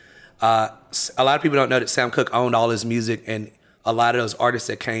year. A lot of people don't know that Sam Cooke owned all his music, and a lot of those artists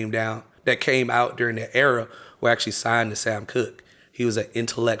that came out during that era were actually signed to Sam Cooke. He was an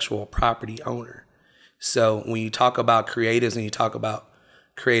intellectual property owner. So when you talk about creatives and you talk about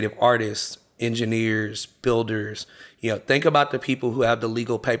creative artists, engineers, builders, think about the people who have the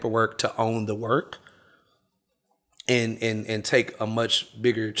legal paperwork to own the work and take a much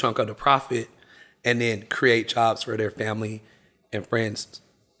bigger chunk of the profit and then create jobs for their family and friends.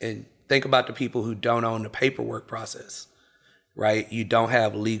 And think about the people who don't own the paperwork process, right? You don't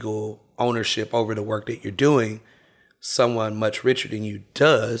have legal ownership over the work that you're doing. Someone much richer than you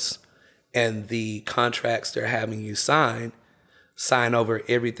does, and the contracts they're having you sign over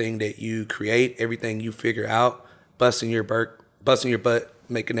everything that you create, everything you figure out, busting your butt,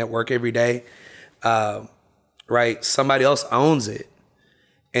 making that work every day, right? Somebody else owns it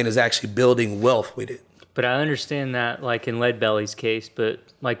and is actually building wealth with it. But I understand that, like in Lead Belly's case, but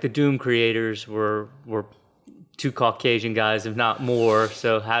like the Doom creators were two Caucasian guys, if not more.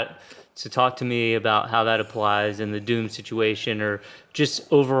 So talk to me about how that applies in the Doom situation, or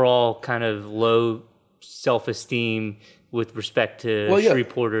just overall kind of low self-esteem with respect to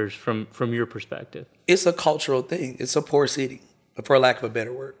Shreveporters from your perspective. It's a cultural thing. It's a poor city, for lack of a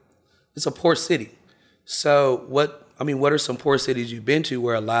better word. It's a poor city. So what are some poor cities you've been to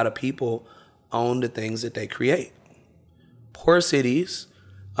where a lot of people own the things that they create? Poor cities,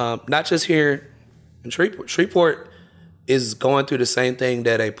 not just here in Shreveport. Shreveport is going through the same thing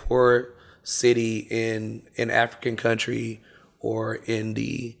that a poor city in an African country or in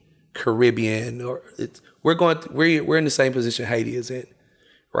the Caribbean, we're in the same position Haiti is in,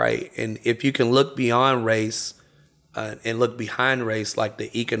 right? And if you can look beyond race and look behind race, like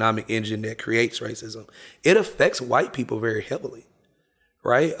the economic engine that creates racism, it affects white people very heavily,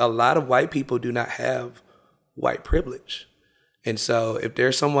 right? A lot of white people do not have white privilege. And so if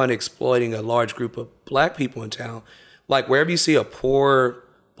there's someone exploiting a large group of black people in town, like wherever you see a poor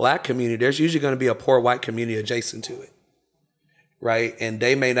black community, there's usually going to be a poor white community adjacent to it, right? And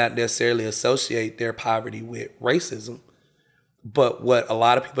they may not necessarily associate their poverty with racism. But what a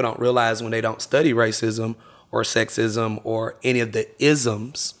lot of people don't realize when they don't study racism or sexism or any of the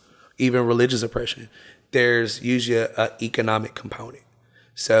isms, even religious oppression, there's usually an economic component.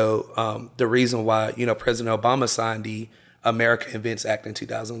 So the reason why, President Obama signed the America Invents Act in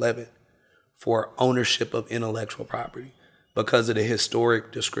 2011 for ownership of intellectual property because of the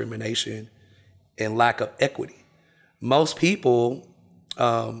historic discrimination and lack of equity. Most people,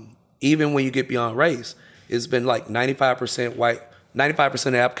 even when you get beyond race, it's been like 95% white. 95%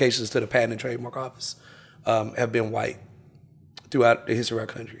 of applications to the Patent and Trademark Office have been white throughout the history of our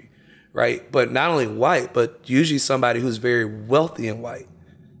country, right? But not only white, but usually somebody who's very wealthy and white.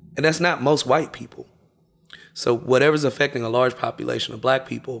 And that's not most white people. So whatever's affecting a large population of black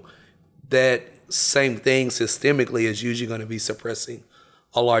people, that same thing systemically is usually going to be suppressing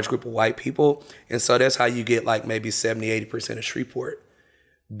a large group of white people. And so that's how you get like maybe 70, 80% of Shreveport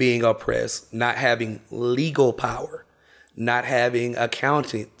being oppressed, not having legal power, not having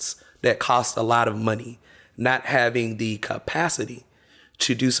accountants that cost a lot of money, not having the capacity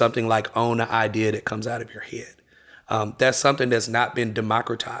to do something like own an idea that comes out of your head. That's something that's not been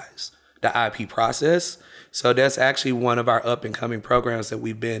democratized, the IP process. So that's actually one of our up and coming programs that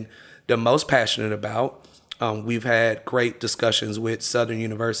we've been the most passionate about. We've had great discussions with Southern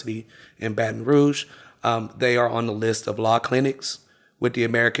University in Baton Rouge. They are on the list of law clinics with the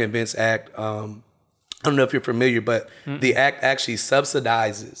America Invents Act. I don't know if you're familiar, but the act actually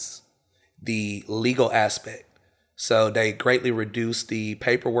subsidizes the legal aspect. So they greatly reduce the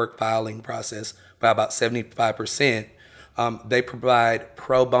paperwork filing process by about 75%. They provide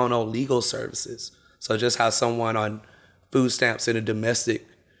pro bono legal services. So just how someone on food stamps in a domestic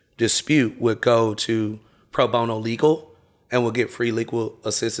dispute would go to pro bono legal and will get free legal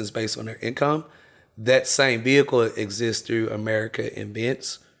assistance based on their income, that same vehicle exists through America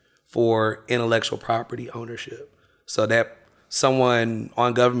Invents for intellectual property ownership. So that someone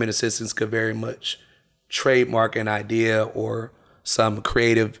on government assistance could very much trademark an idea or some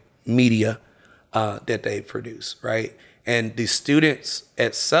creative media that they produce, right? And the students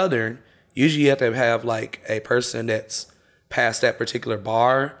at Southern, usually you have to have like a person that's passed that particular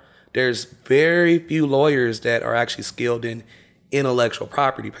bar. There's very few lawyers that are actually skilled in intellectual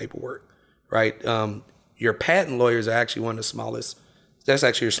property paperwork, right? Your patent lawyers are actually one of the smallest. That's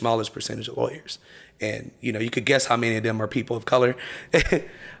actually your smallest percentage of lawyers. And, you could guess how many of them are people of color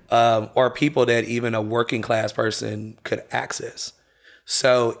or people that even a working class person could access.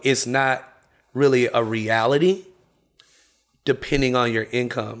 So it's not really a reality depending on your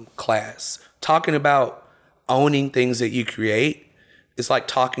income class. Talking about owning things that you create, it's like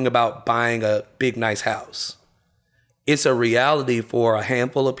talking about buying a big, nice house. It's a reality for a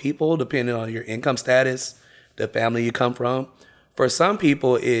handful of people, depending on your income status, the family you come from. For some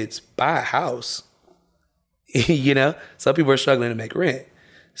people, it's buy a house. Some people are struggling to make rent.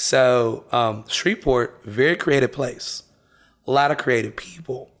 So Shreveport, very creative place. A lot of creative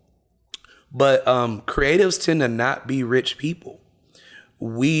people. But creatives tend to not be rich people.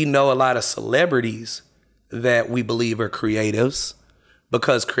 We know a lot of celebrities that we believe are creatives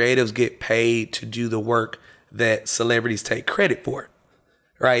because creatives get paid to do the work that celebrities take credit for,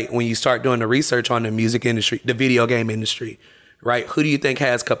 right? When you start doing the research on the music industry, the video game industry, right? Who do you think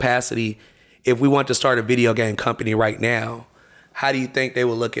has capacity? If we want to start a video game company right now, how do you think they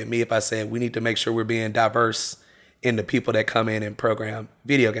would look at me if I said we need to make sure we're being diverse in the people that come in and program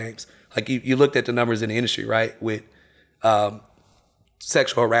video games? Like you looked at the numbers in the industry, right? With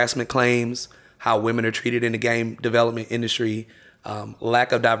sexual harassment claims, how women are treated in the game development industry,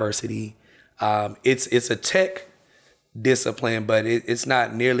 lack of diversity. It's a tech discipline, but it's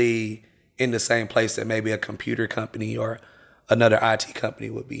not nearly in the same place that maybe a computer company or another IT company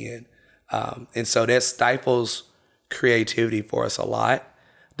would be in. And so that stifles creativity for us a lot.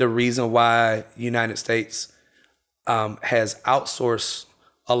 The reason why United States has outsourced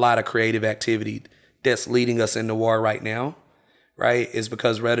a lot of creative activity that's leading us into war right now, right, is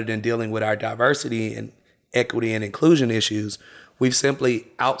because rather than dealing with our diversity and equity and inclusion issues, we've simply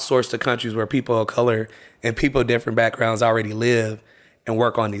outsourced to countries where people of color and people of different backgrounds already live and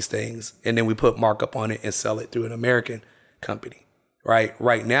work on these things. And then we put markup on it and sell it through an American company, right?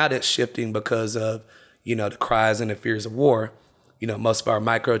 Right now that's shifting because of, the cries and the fears of war. Most of our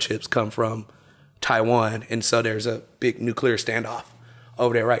microchips come from Taiwan. And so there's a big nuclear standoff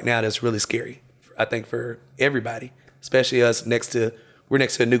over there right now that's really scary, I think, for everybody, especially us we're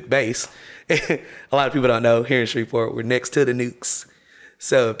next to a nuke base. A lot of people don't know here in Shreveport, we're next to the nukes.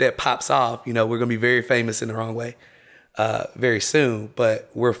 So if that pops off, we're going to be very famous in the wrong way very soon. But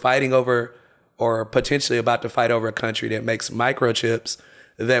we're fighting over, or potentially about to fight over, a country that makes microchips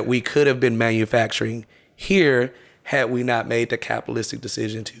that we could have been manufacturing here had we not made the capitalistic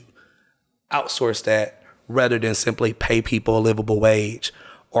decision to outsource that rather than simply pay people a livable wage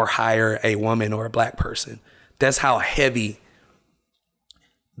or hire a woman or a black person. That's how heavy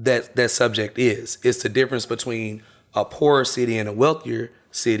that subject is. It's the difference between a poorer city and a wealthier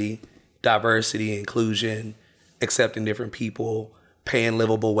city, diversity, inclusion, accepting different people, paying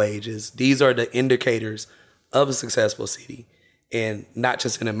livable wages. These are the indicators of a successful city. And not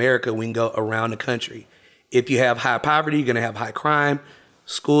just in America, we can go around the country. If you have high poverty, you're going to have high crime.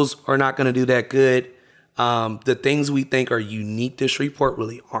 Schools are not going to do that good. The things we think are unique to Shreveport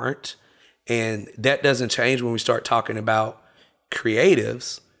really aren't. And that doesn't change when we start talking about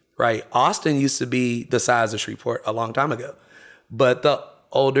creatives, right? Austin used to be the size of Shreveport a long time ago. But the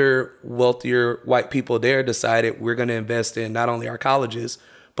older, wealthier white people there decided we're going to invest in not only our colleges,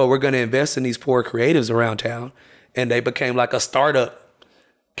 but we're going to invest in these poor creatives around town. And they became like a startup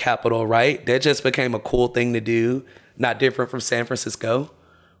capital, right? That just became a cool thing to do, not different from San Francisco,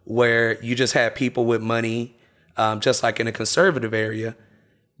 where you just had people with money, just like in a conservative area,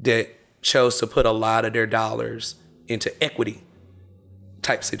 that chose to put a lot of their dollars into equity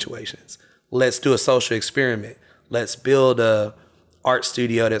type situations. Let's do a social experiment. Let's build a art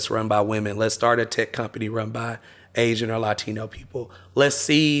studio that's run by women. Let's start a tech company run by Asian or Latino people. Let's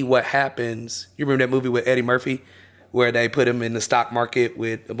see what happens. You remember that movie with Eddie Murphy where they put him in the stock market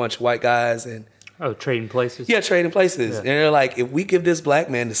with a bunch of white guys and trading places? Yeah, trading places. Yeah. And they're like, if we give this black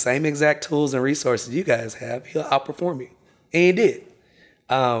man the same exact tools and resources you guys have, he'll outperform you. And he did.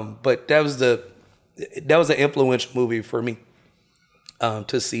 But that was an influential movie for me,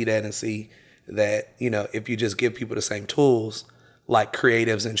 to see that and see that, if you just give people the same tools, like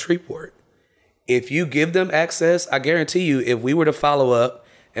creatives in Shreveport, if you give them access, I guarantee you, if we were to follow up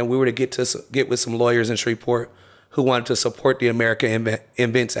and we were to get with some lawyers in Shreveport who wanted to support the America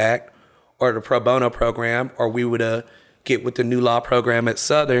Invents Act or the pro bono program, or we were to get with the new law program at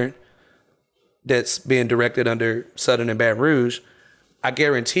Southern that's being directed under Southern and Baton Rouge, I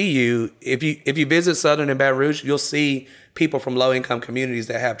guarantee you, if you visit Southern and Baton Rouge, you'll see people from low-income communities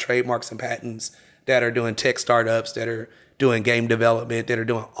that have trademarks and patents, that are doing tech startups, that are doing game development, that are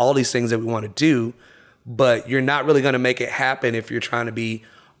doing all these things that we want to do. But you're not really going to make it happen if you're trying to be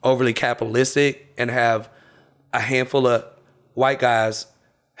overly capitalistic and have a handful of white guys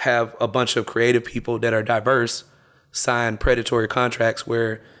have a bunch of creative people that are diverse sign predatory contracts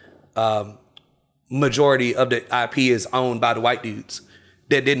where majority of the IP is owned by the white dudes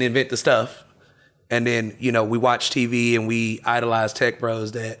that didn't invent the stuff. And then, we watch TV and we idolize tech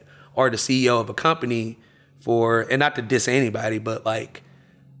bros that are the CEO of a company and not to diss anybody, but like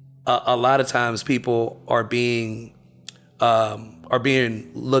a lot of times people are being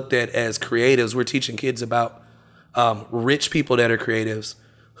looked at as creatives. We're teaching kids about rich people that are creatives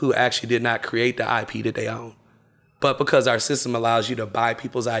who actually did not create the IP that they own. But because our system allows you to buy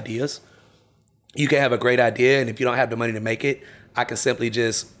people's ideas, you can have a great idea, and if you don't have the money to make it, I can simply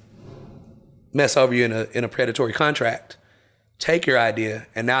just mess over you in a predatory contract, take your idea,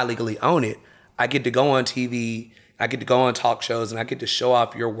 and not legally own it. I get to go on TV, I get to go on talk shows, and I get to show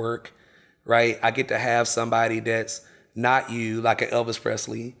off your work, right? I get to have somebody that's not you, like an Elvis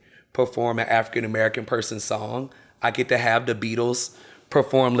Presley, perform an African-American person's song. I get to have the Beatles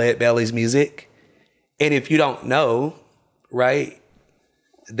perform Lead Belly's music. And if you don't know, right,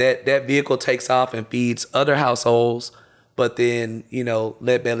 that vehicle takes off and feeds other households, but then,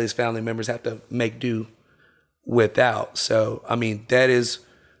 Lead Belly's family members have to make do without. So, that is,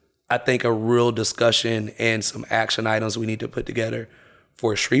 I think, a real discussion and some action items we need to put together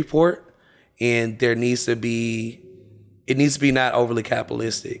for Shreveport. And it needs to be not overly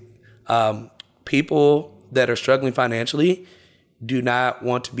capitalistic. People that are struggling financially do not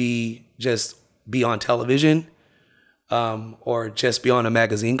want to be on television or just be on a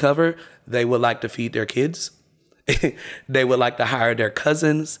magazine cover. They would like to feed their kids. They would like to hire their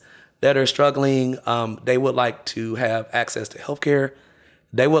cousins that are struggling. They would like to have access to healthcare.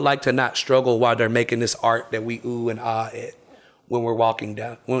 They would like to not struggle while they're making this art that we ooh and ah at when we're walking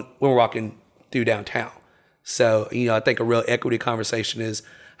through downtown. So, I think a real equity conversation is,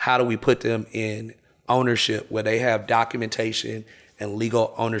 how do we put them in ownership where they have documentation and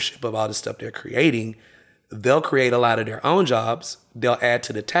legal ownership of all the stuff they're creating? They'll create a lot of their own jobs. They'll add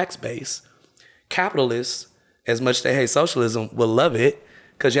to the tax base. Capitalists, as much as they hate socialism, will love it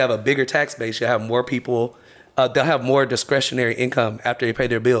because you have a bigger tax base. You have more people. They'll have more discretionary income after they pay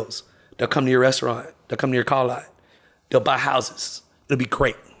their bills. They'll come to your restaurant. They'll come to your car lot. They'll buy houses. It'll be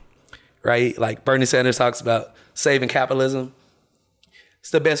great, right? Like Bernie Sanders talks about saving capitalism. It's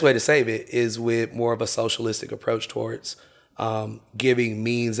the best way to save it is with more of a socialistic approach towards giving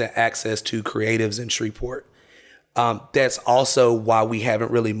means and access to creatives in Shreveport. That's also why we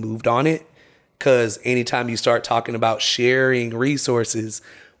haven't really moved on it, because anytime you start talking about sharing resources,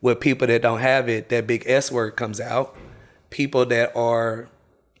 with people that don't have it, that big S word comes out. People that are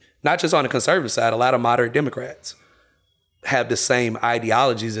not just on the conservative side, a lot of moderate Democrats have the same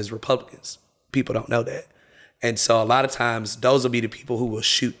ideologies as Republicans. People don't know that. And so a lot of times those will be the people who will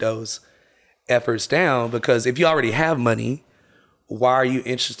shoot those efforts down, because if you already have money, why are you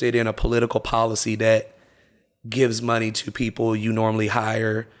interested in a political policy that gives money to people you normally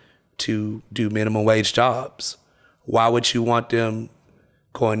hire to do minimum wage jobs? Why would you want them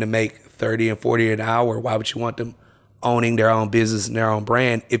going to make 30 and 40 an hour? Why would you want them owning their own business and their own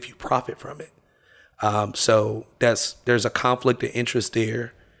brand if you profit from it? So there's a conflict of interest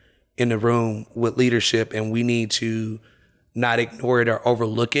there in the room with leadership, and we need to not ignore it or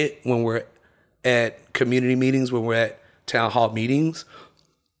overlook it when we're at community meetings, when we're at town hall meetings.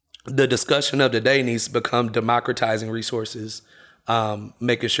 The discussion of the day needs to become democratizing resources,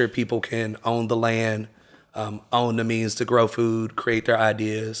 making sure people can own the land, own the means to grow food, create their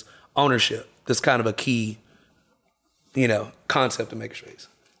ideas, ownership. That's kind of a key, concept of Makerspace.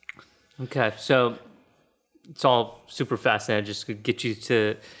 Okay, so it's all super fascinating. Just to get you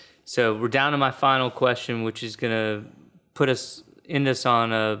to, so we're down to my final question, which is going to put us end us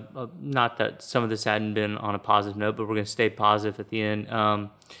on a not that some of this hadn't been on a positive note, but we're going to stay positive at the end,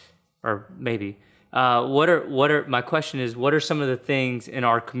 or maybe. My question is, what are some of the things in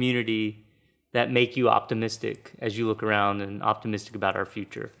our community that make you optimistic as you look around and optimistic about our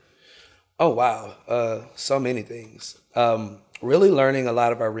future? Oh, wow. So many things. Really learning a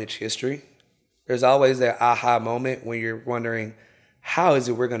lot of our rich history. There's always that aha moment when you're wondering, how is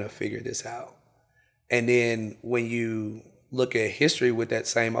it we're going to figure this out? And then when you look at history with that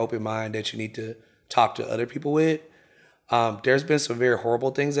same open mind that you need to talk to other people with, there's been some very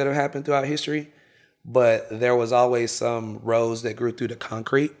horrible things that have happened throughout history, but there was always some rose that grew through the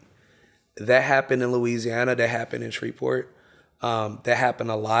concrete. That happened in Louisiana. That happened in Shreveport. That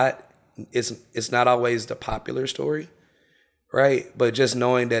happened a lot. It's not always the popular story, right? But just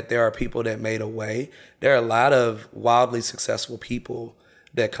knowing that there are people that made a way. There are a lot of wildly successful people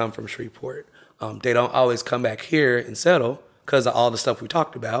that come from Shreveport. They don't always come back here and settle because of all the stuff we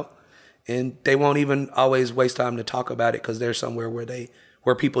talked about. And they won't even always waste time to talk about it because they're somewhere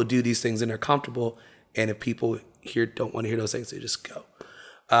where people do these things and they're comfortable. And if people here don't want to hear those things, they just go.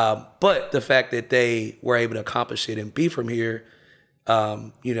 But the fact that they were able to accomplish it and be from here,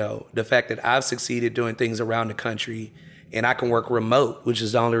 the fact that I've succeeded doing things around the country and I can work remote, which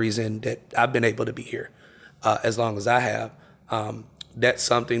is the only reason that I've been able to be here as long as I have. That's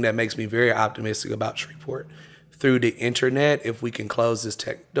something that makes me very optimistic about Shreveport. Through the internet, if we can close this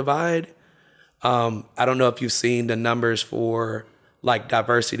tech divide, I don't know if you've seen the numbers for like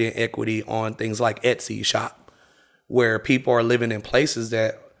diversity and equity on things like Etsy shop, where people are living in places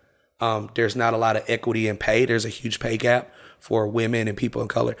that there's not a lot of equity in pay. There's a huge pay gap for women and people of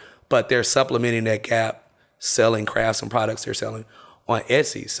color, but they're supplementing that gap, selling crafts and products they're selling on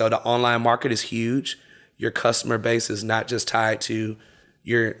Etsy. So the online market is huge. Your customer base is not just tied to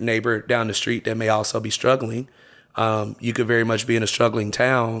your neighbor down the street that may also be struggling. You could very much be in a struggling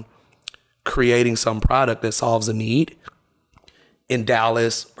town creating some product that solves a need in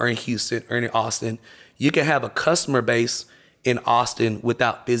Dallas or in Houston or in Austin. You can have a customer base in Austin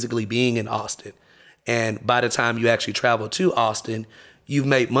without physically being in Austin. And by the time you actually travel to Austin, you've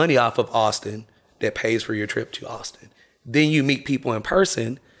made money off of Austin that pays for your trip to Austin. Then you meet people in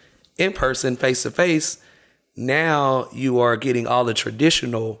person, face to face. Now you are getting all the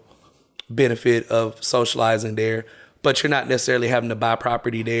traditional benefit of socializing there, but you're not necessarily having to buy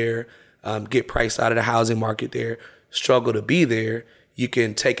property there, get priced out of the housing market there, struggle to be there. You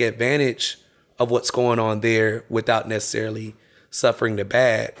can take advantage of what's going on there without necessarily suffering the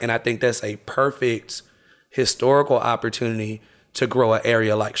bad. And I think that's a perfect historical opportunity to grow an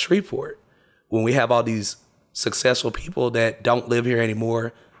area like Shreveport. When we have all these successful people that don't live here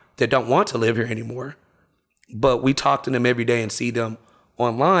anymore, that don't want to live here anymore, but we talk to them every day and see them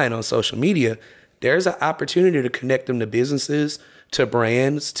online on social media, there's an opportunity to connect them to businesses, to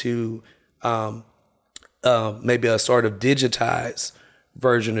brands, to maybe a sort of digitized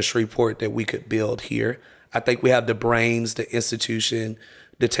version of Shreveport that we could build here. I think we have the brains, the institution,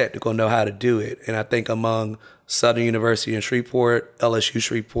 the technical know-how to do it. And I think among Southern University in Shreveport, LSU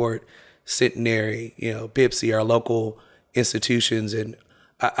Shreveport, Centenary, BIPSI, our local institutions, and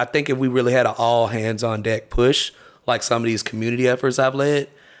I think if we really had an all hands on deck push, like some of these community efforts I've led,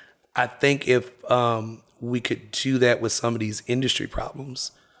 I think if we could do that with some of these industry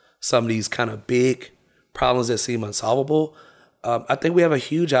problems, some of these kind of big problems that seem unsolvable, I think we have a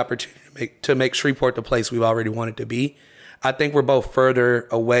huge opportunity to make Shreveport the place we've already wanted to be. I think we're both further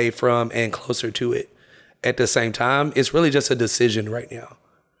away from and closer to it. At the same time, it's really just a decision right now.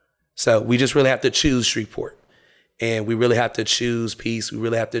 So we just really have to choose Shreveport. And we really have to choose peace. We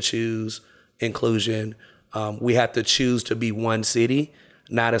really have to choose inclusion. We have to choose to be one city,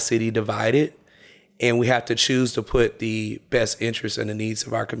 not a city divided. And we have to choose to put the best interests and the needs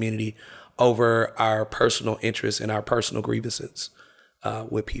of our community over our personal interests and our personal grievances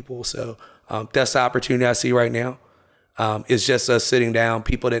with people. So that's the opportunity I see right now. It's just us sitting down,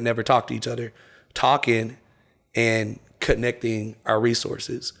 people that never talk to each other, talking and connecting our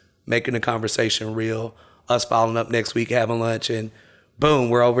resources, making the conversation real, us following up next week, having lunch, and boom,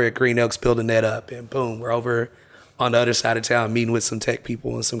 we're over at Green Oaks building that up. And boom, we're over on the other side of town meeting with some tech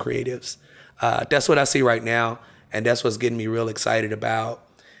people and some creatives. That's what I see right now. And that's what's getting me real excited about.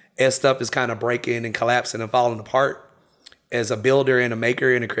 As stuff is kind of breaking and collapsing and falling apart, as a builder and a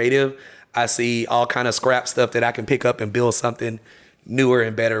maker and a creative, I see all kind of scrap stuff that I can pick up and build something newer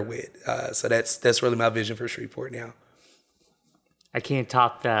and better with. So that's really my vision for Shreveport now. I can't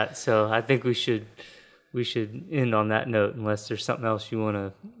top that. So I think we should end on that note, unless there's something else you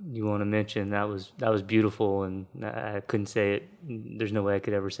want to mention. That was beautiful, and I couldn't say it. There's no way I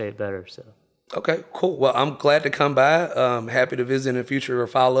could ever say it better. So. Okay, cool. Well, I'm glad to come by. Happy to visit in the future or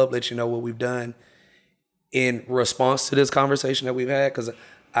follow up, let you know what we've done in response to this conversation that we've had, because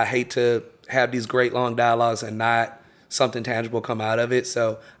I hate to have these great long dialogues and not something tangible come out of it.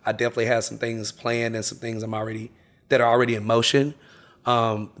 So I definitely have some things planned and some things that are already in motion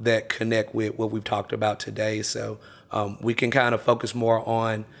that connect with what we've talked about today. So we can kind of focus more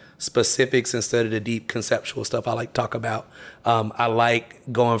on specifics instead of the deep conceptual stuff I like to talk about. I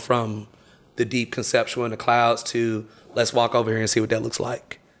like going from the deep conceptual in the clouds to let's walk over here and see what that looks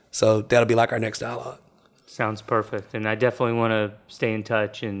like. So that'll be like our next dialogue. Sounds perfect. And I definitely want to stay in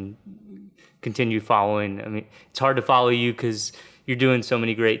touch and continue following. I mean, it's hard to follow you because you're doing so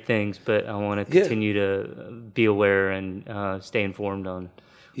many great things, but I want to continue to be aware and stay informed on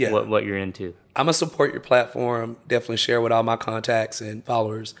what you're into. I'm going to support your platform, definitely share with all my contacts and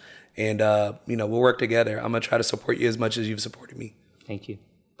followers, and we'll work together. I'm going to try to support you as much as you've supported me. Thank you.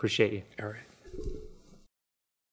 Appreciate you. All right.